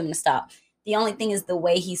told them to stop. The only thing is the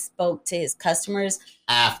way he spoke to his customers.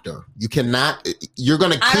 After. You cannot, you're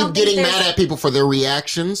going to keep getting mad at people for their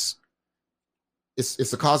reactions.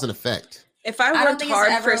 It's a cause and effect. If I worked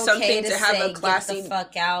hard for something to have a classy... Get the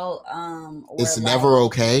fuck out. It's never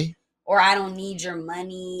okay. Or I don't need your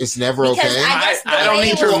money. It's never okay. I don't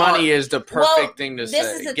need your money is the perfect thing to say.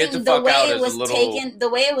 This is the Get thing. the fuck out is a little... The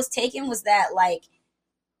way it was taken was that, like,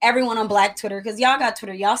 everyone on Black Twitter, because y'all got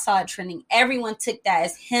Twitter, y'all saw it trending. Everyone took that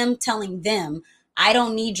as him telling them, I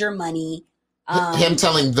don't need your money. Him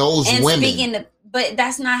telling those women. But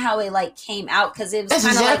that's not how it like came out, because it was kind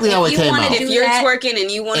of exactly like, how it came out. If you're twerking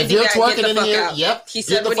and you want to do that, get the fuck out. Yep. He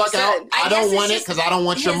said what he said. I don't want it because I don't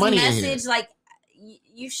want your money in here. Message, like,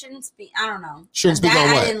 you shouldn't speak. I don't know. Shouldn't speak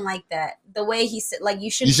on what? I didn't like that. The way he said, like,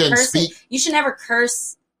 you shouldn't curse. You should never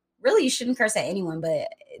curse. Really, you shouldn't curse at anyone, but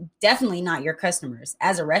definitely not your customers.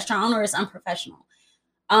 As a restaurant owner, it's unprofessional.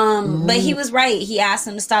 But he was right. He asked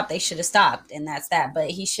them to stop. They should have stopped, and that's that.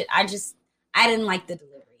 But he should. I didn't like the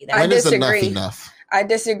delivery. I disagree. Enough? I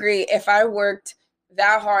disagree. If I worked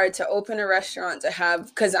that hard to open a restaurant to have,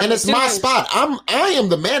 because it's my spot. I am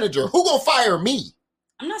the manager. Who gonna fire me?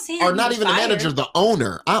 I'm not saying. Or not even the manager, the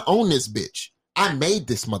owner. I own this bitch. I made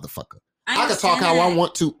this motherfucker. I can talk how I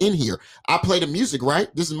want to in here. I play the music, right?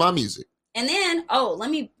 This is my music. And then, let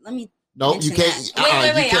me. No, you can't.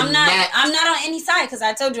 Wait. I'm not on any side, because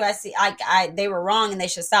I told you they were wrong and they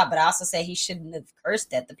should stop. But I also said he shouldn't have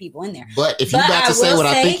cursed at the people in there. But if you about to say what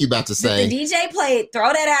I think you about to say, the DJ played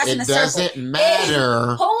 "Throw That Ass in a Circle." It doesn't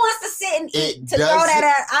matter. Who wants to sit and eat to throw that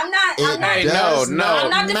ass? I'm not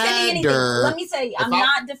defending anything. Let me tell you, I'm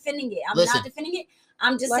not defending it.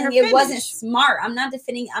 I'm just saying it wasn't smart. I'm not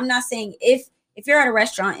defending. I'm not saying if you're at a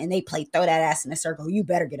restaurant and they play "Throw That Ass in a Circle," you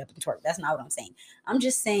better get up and twerk. That's not what I'm saying. I'm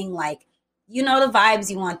just saying, like, you know the vibes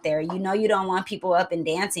you want there. You know you don't want people up and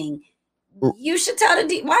dancing. You should tell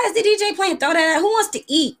why is the DJ playing "Throw That Ass"? Who wants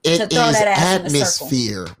to eat to throw that ass in a circle?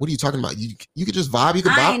 Atmosphere. What are you talking about? You could just vibe. You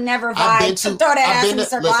could vibe. I ain't never vibe to throw that ass in a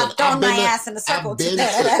circle. I've thrown my ass in a circle to throw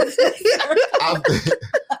that ass.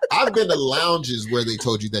 I've been to lounges where they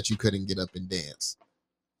told you that you couldn't get up and dance.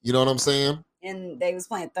 You know what I'm saying? And they was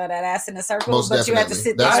playing "Throw That Ass in a Circle," most but definitely. you had to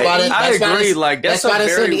sit there. I agree. Like that's a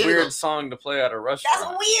very weird song to play at a restaurant.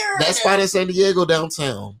 That's weird. That spot in San Diego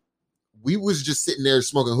downtown. We was just sitting there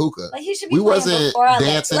smoking hookah. Like he should be. We wasn't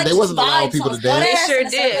dancing. They wasn't allowing people to dance. They sure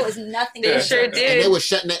did. They sure did. And they were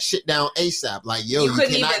shutting that shit down ASAP. Like, yo, you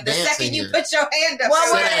couldn't cannot even. The dance second you here. put your hand up,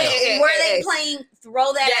 were they playing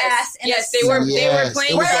 "Throw That Ass"? Yes, they were. They were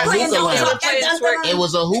playing. It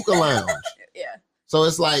was a hookah lounge. Yeah. So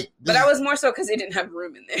it's like, but that was more so because they didn't have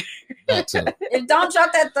room in there. That too. If "Don't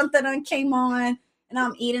Drop That Thump" came on and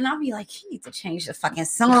I'm eating, I'll be like, he needs to change the fucking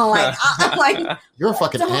song. Like, I'm like, you're a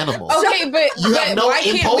fucking animal. Okay, but you have no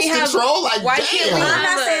impulse control. Like, why can't we? I'm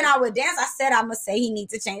not saying I would dance. I said I must say he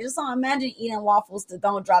needs to change the song. Imagine eating waffles to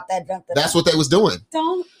 "Don't Drop That Thump." That's what they was doing.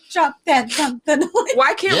 Don't drop that thump.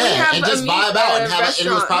 Why can't we have and just vibe out and have it?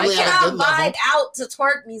 It was probably at a good level. Vibe out to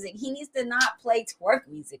twerk music. He needs to not play twerk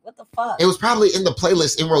music. What the fuck? It was probably in the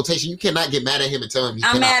playlist in rotation. You cannot get mad at him and tell him he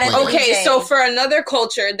cannot play it. Okay, so for another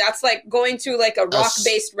culture, that's like going to like a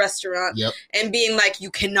rock-based restaurant and being like,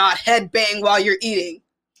 you cannot headbang while you're eating.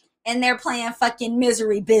 And they're playing fucking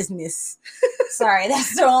 "Misery Business." Sorry,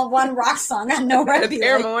 that's the only one rock song I know. Right?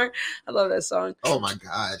 Paramore. I love that song. Oh my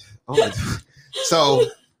god.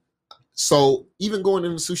 So even going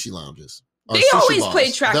into sushi lounges, they always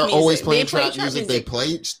play trap music. They're always playing trap music. They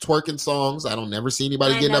play twerking songs. I don't never see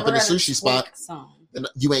anybody getting up in a sushi spot.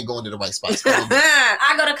 You ain't going to the right spot.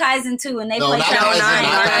 I go to Kaizen too, and they play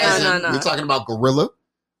trap. No. We're talking about Gorilla.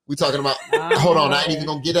 We're talking about. Hold on, I ain't even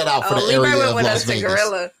gonna get that out for the area of Las Vegas.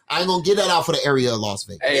 I ain't gonna get that out for the area of Las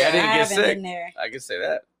Vegas. Hey, I didn't get sick. I can say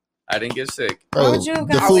that. I didn't get sick. Bro,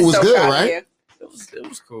 the food was good, right? It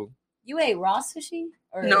was cool. You ate raw sushi?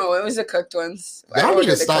 Or? No, it was the cooked ones. Y'all need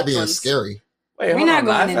to stop being scary. Wait, we're not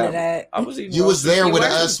going into that. I was eating. You was there with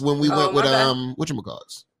us when we went with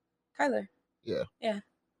whatchamacallits? Kyler. Yeah.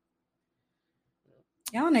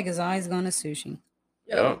 Y'all niggas always going to sushi.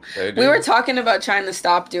 Yeah, we were talking about trying to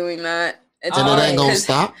stop doing that And it ain't gonna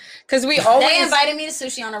stop. Because they invited me to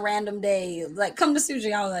sushi on a random day. Like, come to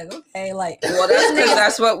sushi. I was like, okay, like, well,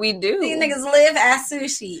 that's what we do. These niggas live at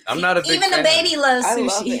sushi. I'm not a big even the baby loves sushi.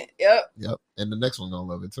 Love it. Yep. And the next one gonna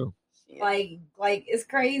love it too. Like it's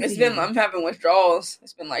crazy. I'm having withdrawals.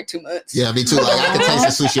 It's been like 2 months. Yeah, me too. Like I can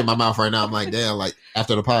taste the sushi in my mouth right now. I'm like, damn. Like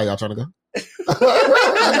after the pie, y'all trying to go? So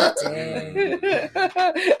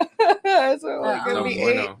we're gonna be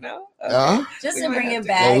 8 now. Just to bring it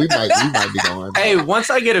back. Well, we might be going. Hey, once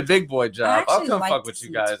I get a big boy job, I'll come fuck with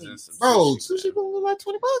you guys. Bro, sushi gonna be like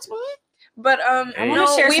 $20, man. But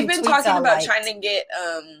we've been talking about trying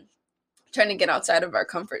to get outside of our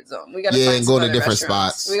comfort zone. We got to and go to different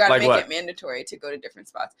spots. We got to make it mandatory to go to different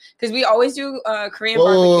spots because we always do Korean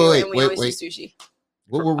barbecue and we always do sushi.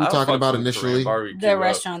 What were we talking about initially? The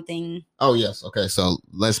restaurant thing. Oh yes. Okay, so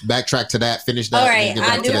let's backtrack to that. Finish that. All right.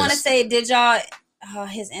 I do want to say, did y'all? Oh,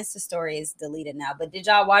 his Insta story is deleted now. But did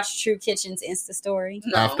y'all watch True Kitchen's Insta story?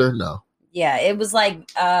 No. After no. Yeah, it was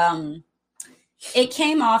like it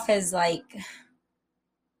came off as like,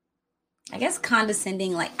 I guess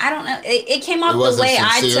condescending. Like, I don't know. It came off the way sincere.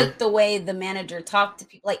 I took the way the manager talked to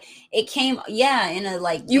people. Like it came, in a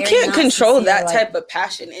like. You can't control that type of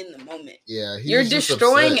passion in the moment. Yeah, you're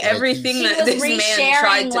destroying everything that this man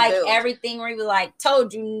tried to like build. Everything where he was like,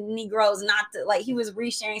 told you Negroes not to like. He was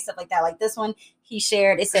resharing stuff like that. Like this one he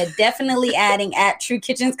shared. It said definitely adding at True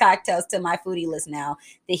Kitchen's cocktails to my foodie list now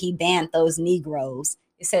that he banned those Negroes.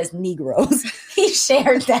 It says Negroes. He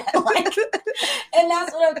shared that, like, and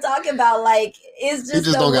that's what I'm talking about. Like, it's just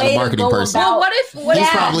the way to go person. About. Well, he's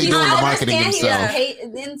probably doing the marketing himself.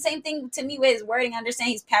 Then same thing to me with his wording. I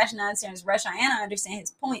understand he's passionate, I understand his restaurant, and I understand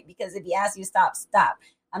his point because if he asks you stop.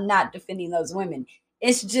 I'm not defending those women.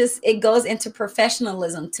 It's just it goes into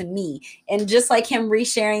professionalism to me, and just like him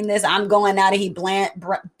resharing this, I'm going out and he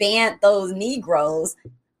banned those Negroes.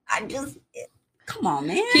 Come on,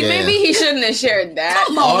 man. Maybe he shouldn't have shared that.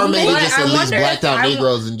 Come on, or maybe just at least blacked out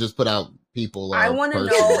Negroes and just put out people. I want to know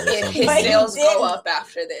if his sales go up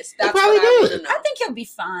after this. That's what I want to know. I think he'll be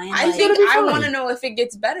fine. I want to know if it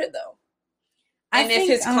gets better though. If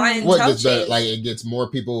his clientele gets better, like it gets more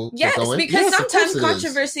people. Yes, because sometimes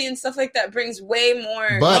controversy and stuff like that brings way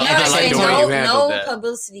more. But no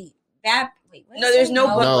publicity. There's no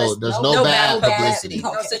bad publicity.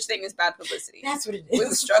 No such thing as bad publicity. That's what it is. We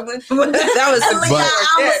were struggling. That was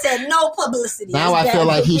I almost said no publicity. Now I feel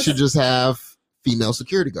like he should just have female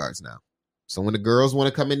security guards now. So when the girls want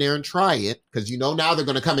to come in there and try it, because now they're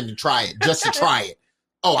going to come in and try it just to try it.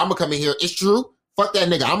 Oh, I'm going to come in here. It's true. Fuck that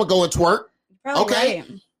nigga. I'm going to go and twerk. Probably okay.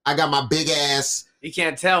 Right. I got my big ass. You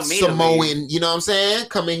can't tell me. Samoan, you know what I'm saying?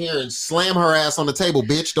 Come in here and slam her ass on the table,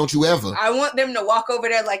 bitch. Don't you ever. I want them to walk over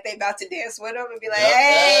there like they about to dance with them and be like,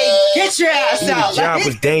 hey, get your ass out. The job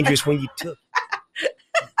was dangerous when you took.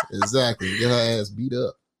 Exactly. Get her ass beat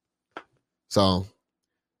up. So,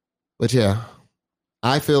 but yeah,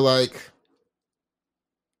 I feel like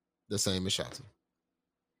the same as Shotzi.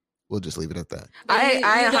 We'll just leave it at that. I'm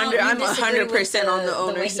 100% on the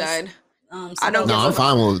owner's side. I'm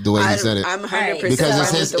fine with the way he said it. I'm 100%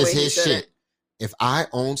 because it's his shit. If I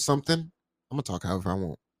own something, I'm gonna talk however I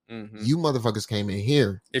want. Mm-hmm. You motherfuckers came in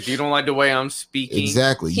here. If you don't like the way I'm speaking,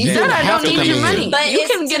 exactly. He said I don't need your money. But you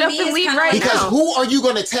can get up and leave right now. Because who are you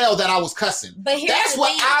gonna tell that I was cussing? But that's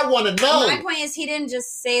what I want to know. My point is, he didn't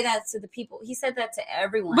just say that to the people. He said that to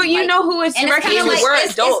everyone. But you know who it's directed to? We're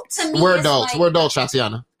adults. We're adults. We're adults,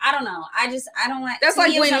 Shatiana. I don't know. I don't like. That's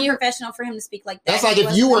like when you're unprofessional for him to speak like that. That's like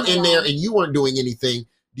if you were in there and you weren't doing anything.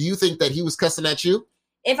 Do you think that he was cussing at you?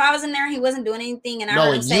 If I was in there, he wasn't doing anything, and I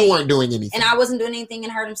heard him say, you weren't doing anything, and I wasn't doing anything,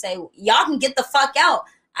 and heard him say, "Y'all can get the fuck out."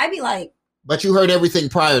 I'd be like, "But you heard everything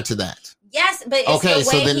prior to that." Yes, but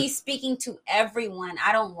it's the way he's speaking to everyone.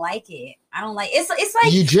 I don't like it. I don't like it's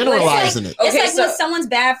like you generalizing it. It's like when someone's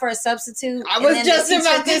bad for a substitute. I was just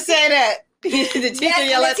about to say that. The teacher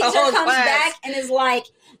yell at the whole comes class back and is like,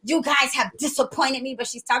 "You guys have disappointed me," but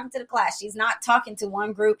she's talking to the class. She's not talking to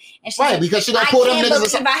one group. And she's right, because she got pulled them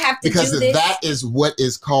niggas. I have to because do this. That is what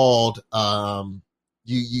is called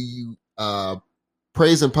you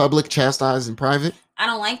praise in public, chastise in private. I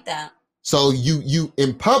don't like that. So you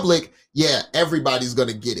in public, yeah, everybody's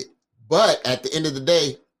gonna get it. But at the end of the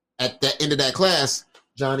day, at the end of that class,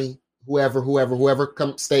 Johnny, whoever,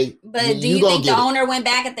 come stay. But do you think the owner went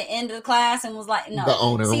back at the end of the class and was like, no? The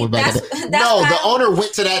owner went back. The owner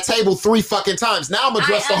went to that table 3 fucking times. Now I'm gonna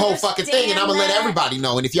address the whole fucking thing, and I'm gonna let everybody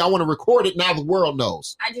know. And if y'all want to record it, now the world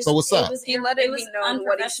knows. So what's up? He let it be known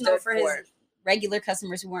what he stood for. His regular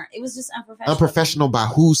customers who weren't. It was just unprofessional. Unprofessional by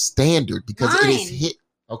whose standard? Because it is hit.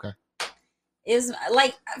 Okay. is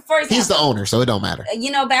like, for example, he's the owner, so it don't matter.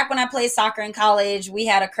 You know, back when I played soccer in college, we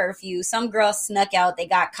had a curfew. Some girls snuck out. They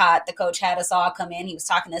got caught. The coach had us all come in. He was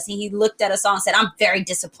talking to us. And he looked at us all and said, I'm very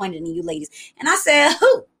disappointed in you ladies. And I said,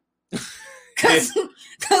 who?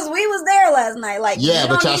 Because we was there last night. Like, yeah,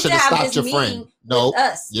 but y'all should have stopped your friend. No,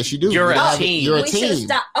 us. Yes, you do. You're a team. You're a team.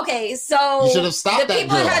 Okay, so you should have stopped that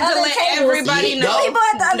girl. Had to let everybody know. The people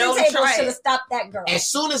at the other table should have stopped that girl. As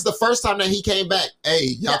soon as the first time that he came back,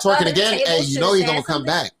 hey, y'all twerking again? Hey, you know he's gonna come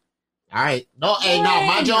back. All right. No,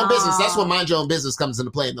 mind your own business. That's when mind your own business comes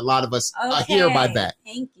into play, and a lot of us are here by that.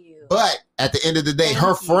 Thank you. But at the end of the day,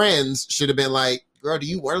 her friends should have been like, girl, do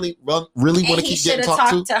you really want to keep getting talked to? He should have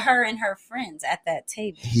talked to her and her friends at that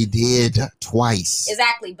table. He did twice.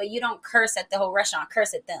 Exactly, but you don't curse at the whole restaurant.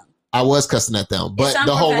 Curse at them. I was cussing at them, but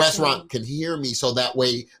the whole restaurant can hear me, so that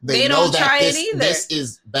way they know that this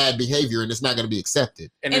is bad behavior and it's not going to be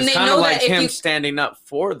accepted. And it's kind of like him standing up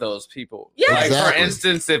for those people. Yeah, like, for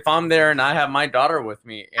instance, if I'm there and I have my daughter with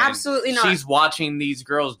me, and absolutely not, she's watching these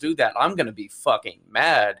girls do that, I'm going to be fucking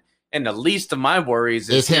mad. And the least of my worries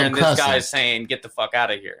is hearing this guy saying, "Get the fuck out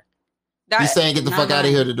of here." He's saying, "Get the fuck out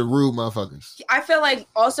of here" to the rude motherfuckers. I feel like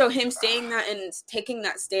also him saying that and taking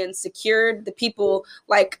that stand secured the people,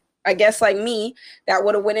 like, I guess like me, that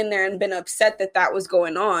would have went in there and been upset that was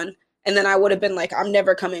going on. And then I would have been like, I'm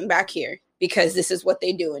never coming back here because this is what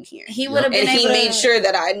they do in here. He would have been able to made sure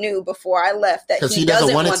that I knew before I left that he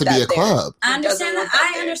doesn't want it to be a club. I understand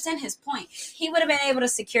that. I understand his point. He would have been able to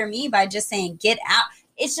secure me by just saying, "Get out."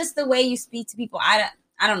 It's just the way you speak to people. I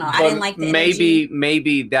don't know. But I didn't like the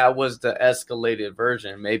maybe that was the escalated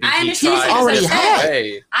version. Maybe he's already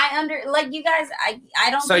had. Like you guys.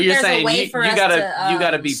 I don't. So think you're there's saying a way for us to. You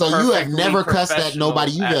gotta be. So you have never cussed at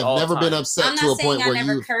nobody. You have never been upset to a point where I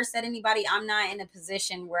never cursed at anybody. I'm not in a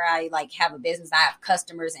position where I like have a business. I have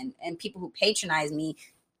customers and people who patronize me.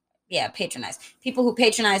 Yeah, patronize people who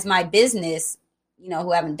patronize my business. You know,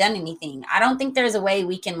 who haven't done anything. I don't think there's a way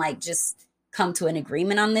we can like just come to an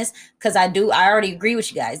agreement on this, because I already agree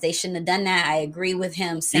with you guys. They shouldn't have done that. I agree with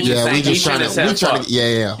him saying, we shouldn't have said fuck.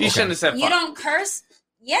 You don't curse.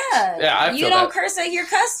 Yeah, you don't curse at your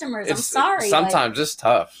customers. I'm sorry. Sometimes it's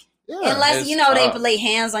tough. Yeah, unless they lay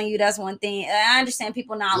hands on you, that's one thing. I understand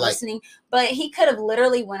people not listening, but he could have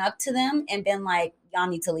literally went up to them and been like, "Y'all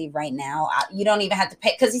need to leave right now. You don't even have to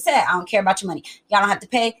pay," because he said, "I don't care about your money. Y'all don't have to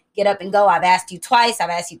pay. Get up and go. I've asked you twice. I've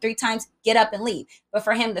asked you 3 times. Get up and leave." But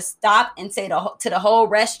for him to stop and say to the whole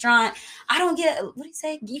restaurant, "I don't get what do you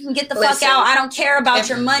say? You can get the fuck out. I don't care about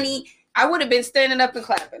your money." I would have been standing up and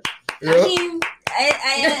clapping. Yep. I mean,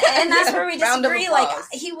 and that's where we disagree. Like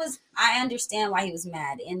I understand why he was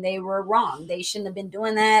mad, and they were wrong. They shouldn't have been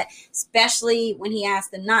doing that, especially when he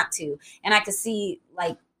asked them not to. And I could see,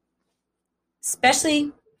 like,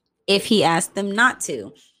 especially if he asked them not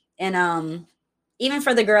to. And even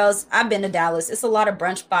for the girls, I've been to Dallas. It's a lot of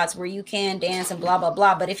brunch spots where you can dance and blah blah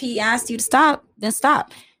blah. But if he asked you to stop, then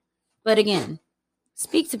stop. But again,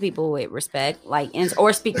 speak to people with respect,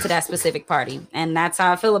 or speak to that specific party, and that's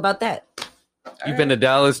how I feel about that. You've been to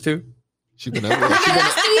Dallas too? She's been everywhere.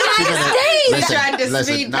 Listen, let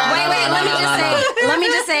me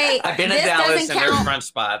just say. I've been to Dallas and there's brunch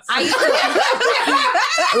spots. Levi.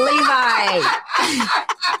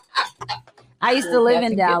 I used to live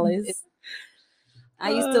in Dallas. I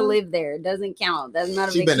used to live there. It doesn't count. That's not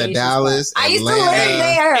a vacation. She's been to Dallas. I used to live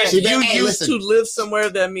there. If you used to live somewhere,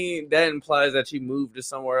 that implies that you moved to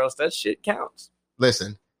somewhere else. That shit counts.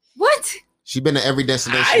 Listen. What? She's been to every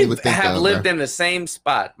destination you would think of. I have lived in the same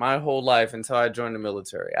spot my whole life until I joined the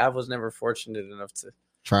military. I was never fortunate enough to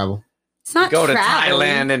travel. It's not go to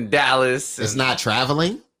Thailand and Dallas. It's not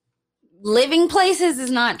traveling. Living places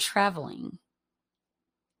is not traveling.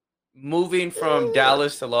 Moving from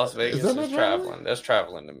Dallas to Las Vegas is traveling. That's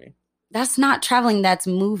traveling to me. That's not traveling. That's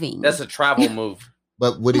moving. That's a travel move.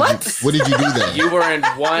 But what did you do there? You were in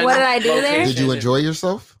one. What did I do there? Did you enjoy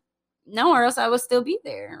yourself? No, or else I would still be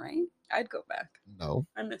there, right? I'd go back. No,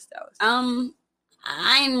 I miss Dallas. I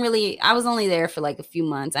was only there for like a few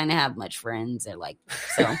months. I didn't have much friends or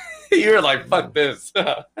so. You were like, fuck this.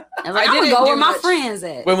 I was like, I didn't go where my friends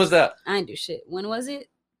at. When was that? I didn't do shit. When was it?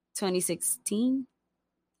 2016.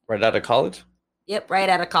 Right out of college? Yep, right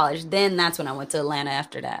out of college. Then that's when I went to Atlanta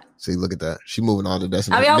after that. See, look at that. She moving on to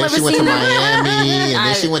destinations. Then she went to Miami, and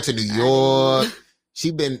then she went to New York.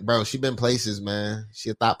 She been places, man. She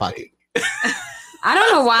a thought pocket. I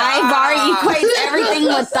don't know why Vari equates everything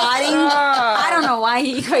with thotting. I don't know why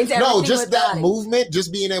he equates everything with thotting. No, just that movement,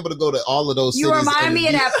 just being able to go to all of those cities. You remind me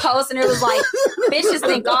of that post, and it was like, bitches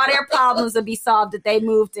think all their problems would be solved if they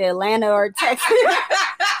moved to Atlanta or Texas.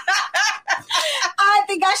 I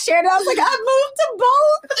think I shared it. I was like, I moved to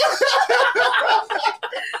both.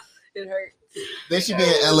 It hurt. Then she be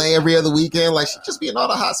in LA every other weekend. Like, she just be in all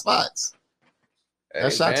the hot spots.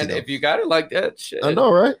 That's man, if you got it like that, shit. I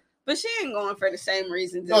know, right? But she ain't going for the same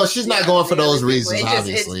reasons. No, she's not going for those reasons,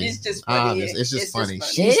 obviously. It's just funny. It's just funny.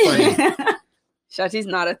 She's funny. Shotti's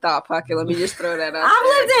not a thought pocket. Let me just throw that out.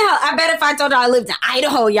 I bet if I told her I lived in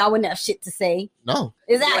Idaho, y'all wouldn't have shit to say. No.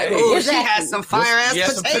 Exactly. Ooh, she had some fire-ass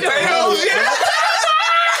potatoes.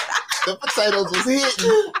 The potatoes was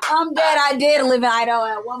hitting. I'm dead. I did live in Idaho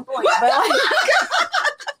at one point.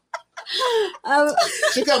 But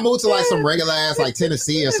she could move to like some regular ass like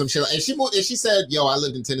Tennessee or some shit. And she moved and she said, "Yo, I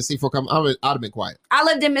lived in Tennessee for a couple." I'd have been quiet. I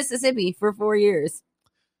lived in Mississippi for 4 years.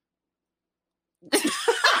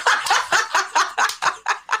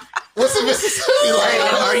 What's in Mississippi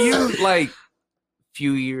like? Are you like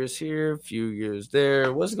few years here, few years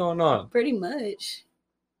there? What's going on? Pretty much.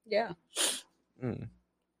 Yeah.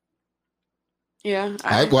 Yeah.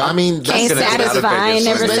 Well, I mean, can't satisfy.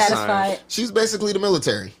 Never satisfied. She's basically the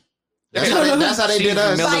military. That's how they did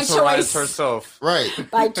us. By choice. Herself. Right.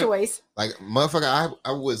 By choice. Like, motherfucker,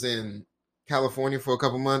 I was in California for a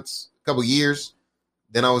couple years.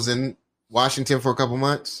 Then I was in Washington for a couple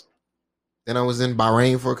months. Then I was in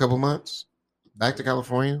Bahrain for a couple months. Back to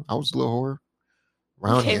California. I was a little whore.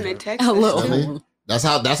 Around came here. to Texas. A little. That's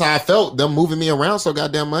how I felt. Them moving me around so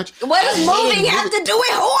goddamn much. What does moving have to do with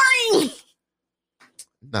whoring?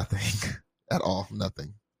 Nothing at all.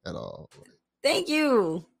 Nothing at all. Thank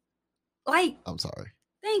you. Like, I'm sorry.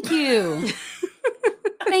 Thank you.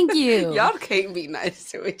 Thank you. Y'all can't be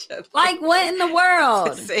nice to each other. Like, what in the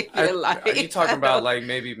world? Are you talking about like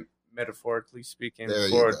maybe metaphorically speaking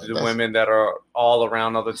for the women that are all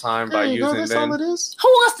around all the time by using that's them? all it is. Who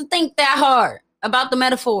wants to think that hard about the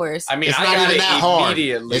metaphors? I mean, it's not even that hard.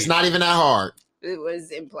 It's not even that hard. It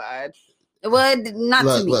was implied. Well, not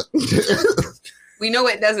to me. Look. We know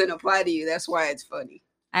it doesn't apply to you. That's why it's funny.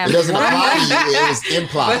 It doesn't apply to you. It was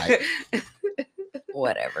implied.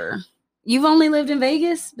 Whatever. You've only lived in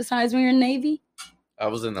Vegas besides when you're in the Navy? I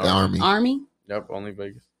was in the Army. Army? Yep, only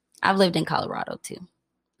Vegas. I've lived in Colorado too.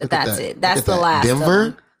 But that's it. That's the last.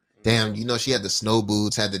 Denver? Damn, you know she had the snow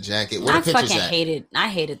boots, had the jacket. What I fucking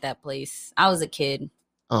hated that place. I was a kid.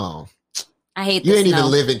 Oh. I hate you didn't even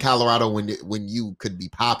live in Colorado when you could be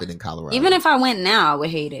popping in Colorado. Even if I went now, I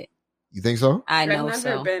would hate it. You think so? I know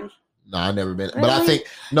so. No, I've never been. Really? But I think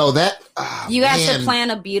you guys should plan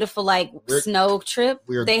a beautiful snow trip.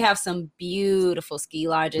 They have some beautiful ski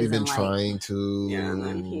lodges. We've been trying to. Yeah, and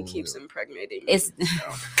then he keeps impregnating. It's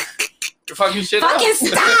fucking shit. Fucking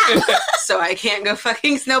stop! So I can't go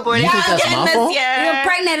fucking snowboarding. You think that's my fault? You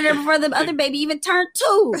impregnated her before the other baby even turned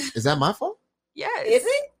 2. Is that my fault? Yes. Is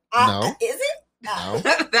it? No. Is it? No.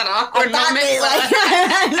 That awkward moment.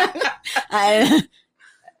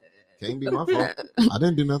 Can't be my fault. I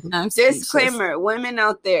didn't do nothing. Disclaimer, women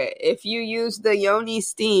out there, if you use the yoni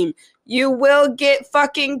steam, you will get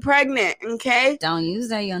fucking pregnant, okay? Don't use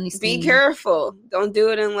that yoni steam. Be careful. Don't do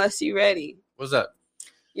it unless you're ready. What's that?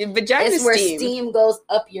 Your vagina it's steam. Where steam goes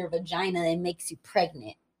up your vagina and makes you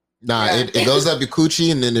pregnant. Nah, it goes up your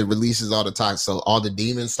coochie and then it releases all the toxins. So all the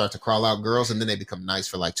demons start to crawl out girls and then they become nice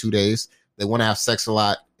for like 2 days. They want to have sex a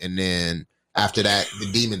lot. And then after that,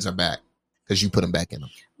 the demons are back because you put them back in them.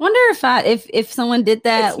 Wonder if someone did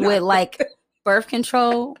that with like birth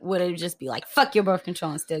control, would it just be like, fuck your birth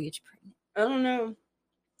control and still get you pregnant? I don't know.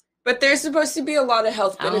 But there's supposed to be a lot of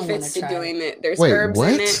health benefits to doing it. There's herbs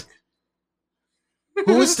in it.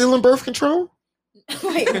 Who is still in birth control?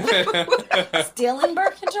 Wait, stealing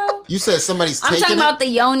birth control? You said somebody's taking I'm talking about the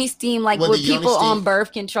yoni steam, like with people steam? on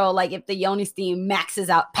birth control, like if the yoni steam powers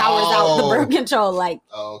out the birth control, like,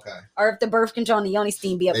 okay, or if the birth control and the yoni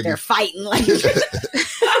steam be up there fighting, like.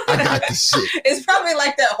 I got this shit. It's probably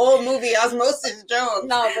like that whole movie Osmosis Jones.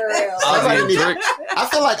 No, for real. I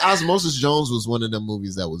feel like Osmosis Jones was one of them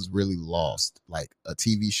movies that was really lost, like a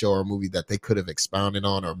TV show or a movie that they could have expounded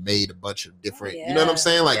on or made a bunch of different. You know what I'm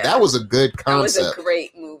saying? Like that was a good concept. That was a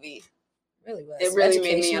great movie. Really was. It really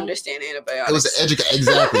made me understand antibiotics. It was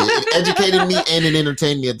exactly. It educated me and it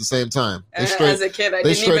entertained me at the same time. As a kid, I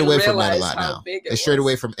they didn't even away from that a realize lot now. They strayed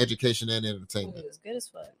away from education and entertainment. It was good as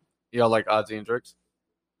fuck. Y'all like Ozzy and Drix?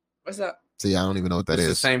 What's up? See, I don't even know what that is.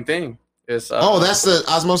 It's the same thing. It's that's the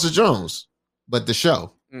Osmosis Jones, but the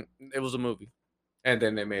show. It was a movie, and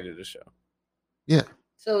then they made it a show. Yeah.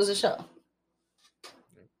 So it was a show.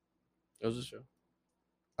 It was a show.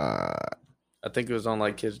 I think it was on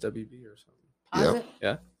like Kids WB or something.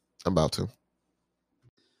 Yeah. I'm about to.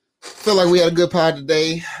 Feel like we had a good pod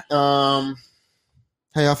today. How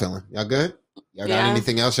y'all feeling? Y'all good? Y'all got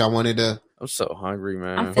anything else y'all wanted to I'm so hungry,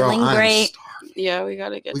 man. I'm feeling great. Yeah, we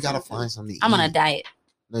gotta find something. I'm on a diet.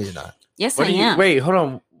 No, you're not. Yes, I am. Wait, hold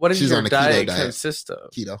on. What does your diet consist of?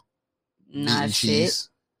 Keto. Nah, shit.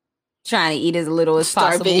 Trying to eat as little as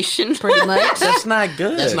starvation, possible, pretty much. That's not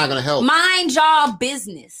good. That's not gonna help. Mind y'all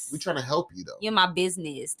business. We're trying to help you though. You're my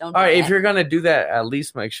business. Don't. All right, if you're gonna do that, at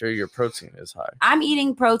least make sure your protein is high. I'm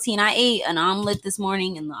eating protein. I ate an omelet this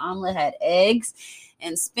morning, and the omelet had eggs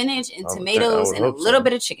and spinach and tomatoes and a little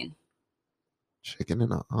bit of chicken. Chicken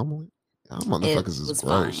and an omelet? Y'all motherfuckers is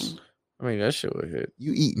gross. Fine. I mean, that shit would hit.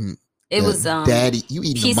 You eating? It was daddy. You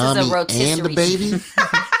eating the mommy and the baby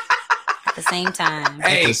at the same time.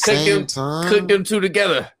 Hey, cook them two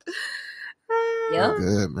together. Yep.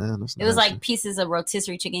 Good, man. It was like pieces of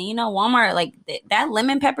rotisserie chicken. You know, Walmart, like that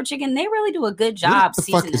lemon pepper chicken, they really do a good job. What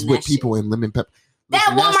the fuck is with people in lemon pepper?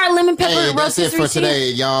 That Walmart lemon pepper rotisserie chicken. That's it for today,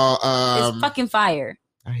 y'all. It's fucking fire.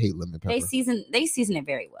 I hate lemon pepper. They season it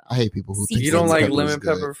very well. I hate people who think you don't like lemon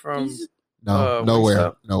pepper from. No,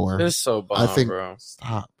 nowhere. It's so bomb, bro.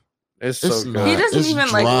 Stop. It's so good. He doesn't even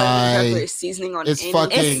like lemon pepper seasoning on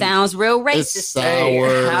anything. It sounds real racist. It's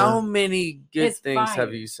sour. How many good things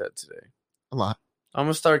have you said today? A lot. I'm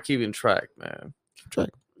gonna start keeping track, man. Keep track.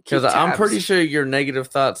 Because I'm pretty sure your negative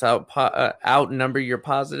thoughts outnumber your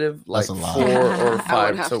positive like 4 or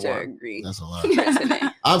 5 to 1. Agree. That's a lot.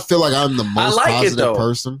 I feel like I'm the most positive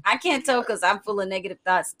person. I can't tell because I'm full of negative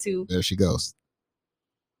thoughts too. There she goes.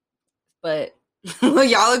 But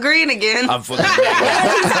y'all agreeing again? I'm full of negative.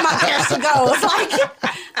 There she goes.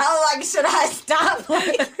 Should I stop?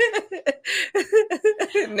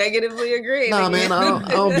 Negatively agreeing. Nah, man, I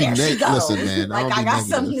don't be negative. Listen, man, I got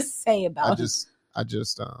something to say about it. I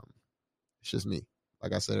just it's just me.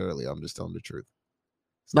 Like I said earlier, I'm just telling the truth.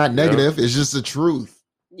 It's not negative. It's just the truth.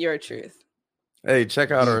 Your truth. Hey,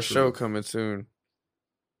 check out our show coming soon.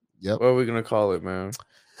 Yep. What are we gonna call it, man?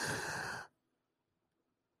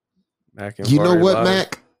 Mac and you know what, Live.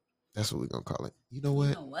 Mac? That's what we're gonna call it. You know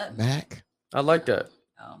what, Mac? I like that.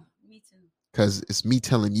 Oh, me too. Because it's me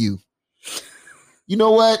telling you. You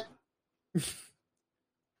know what?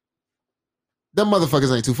 Them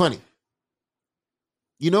motherfuckers ain't too funny.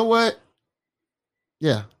 You know what?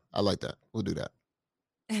 Yeah, I like that. We'll do that.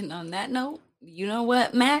 And on that note, you know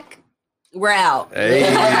what, Mac? We're out. Hey.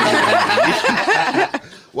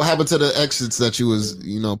 What happened to the exits that you was,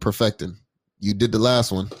 perfecting? You did the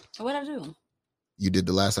last one. What'd I do? You did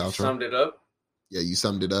the last outro. Summed it up? Yeah, you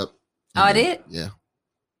summed it up. Oh, I did? Yeah.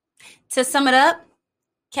 To sum it up,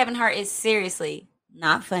 Kevin Hart is seriously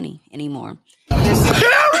not funny anymore.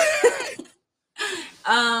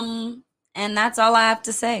 And that's all I have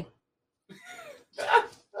to say.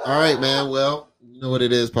 All right, man. Well, you know what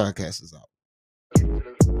it is. Podcast is out.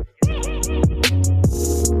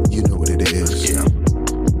 You know what it is.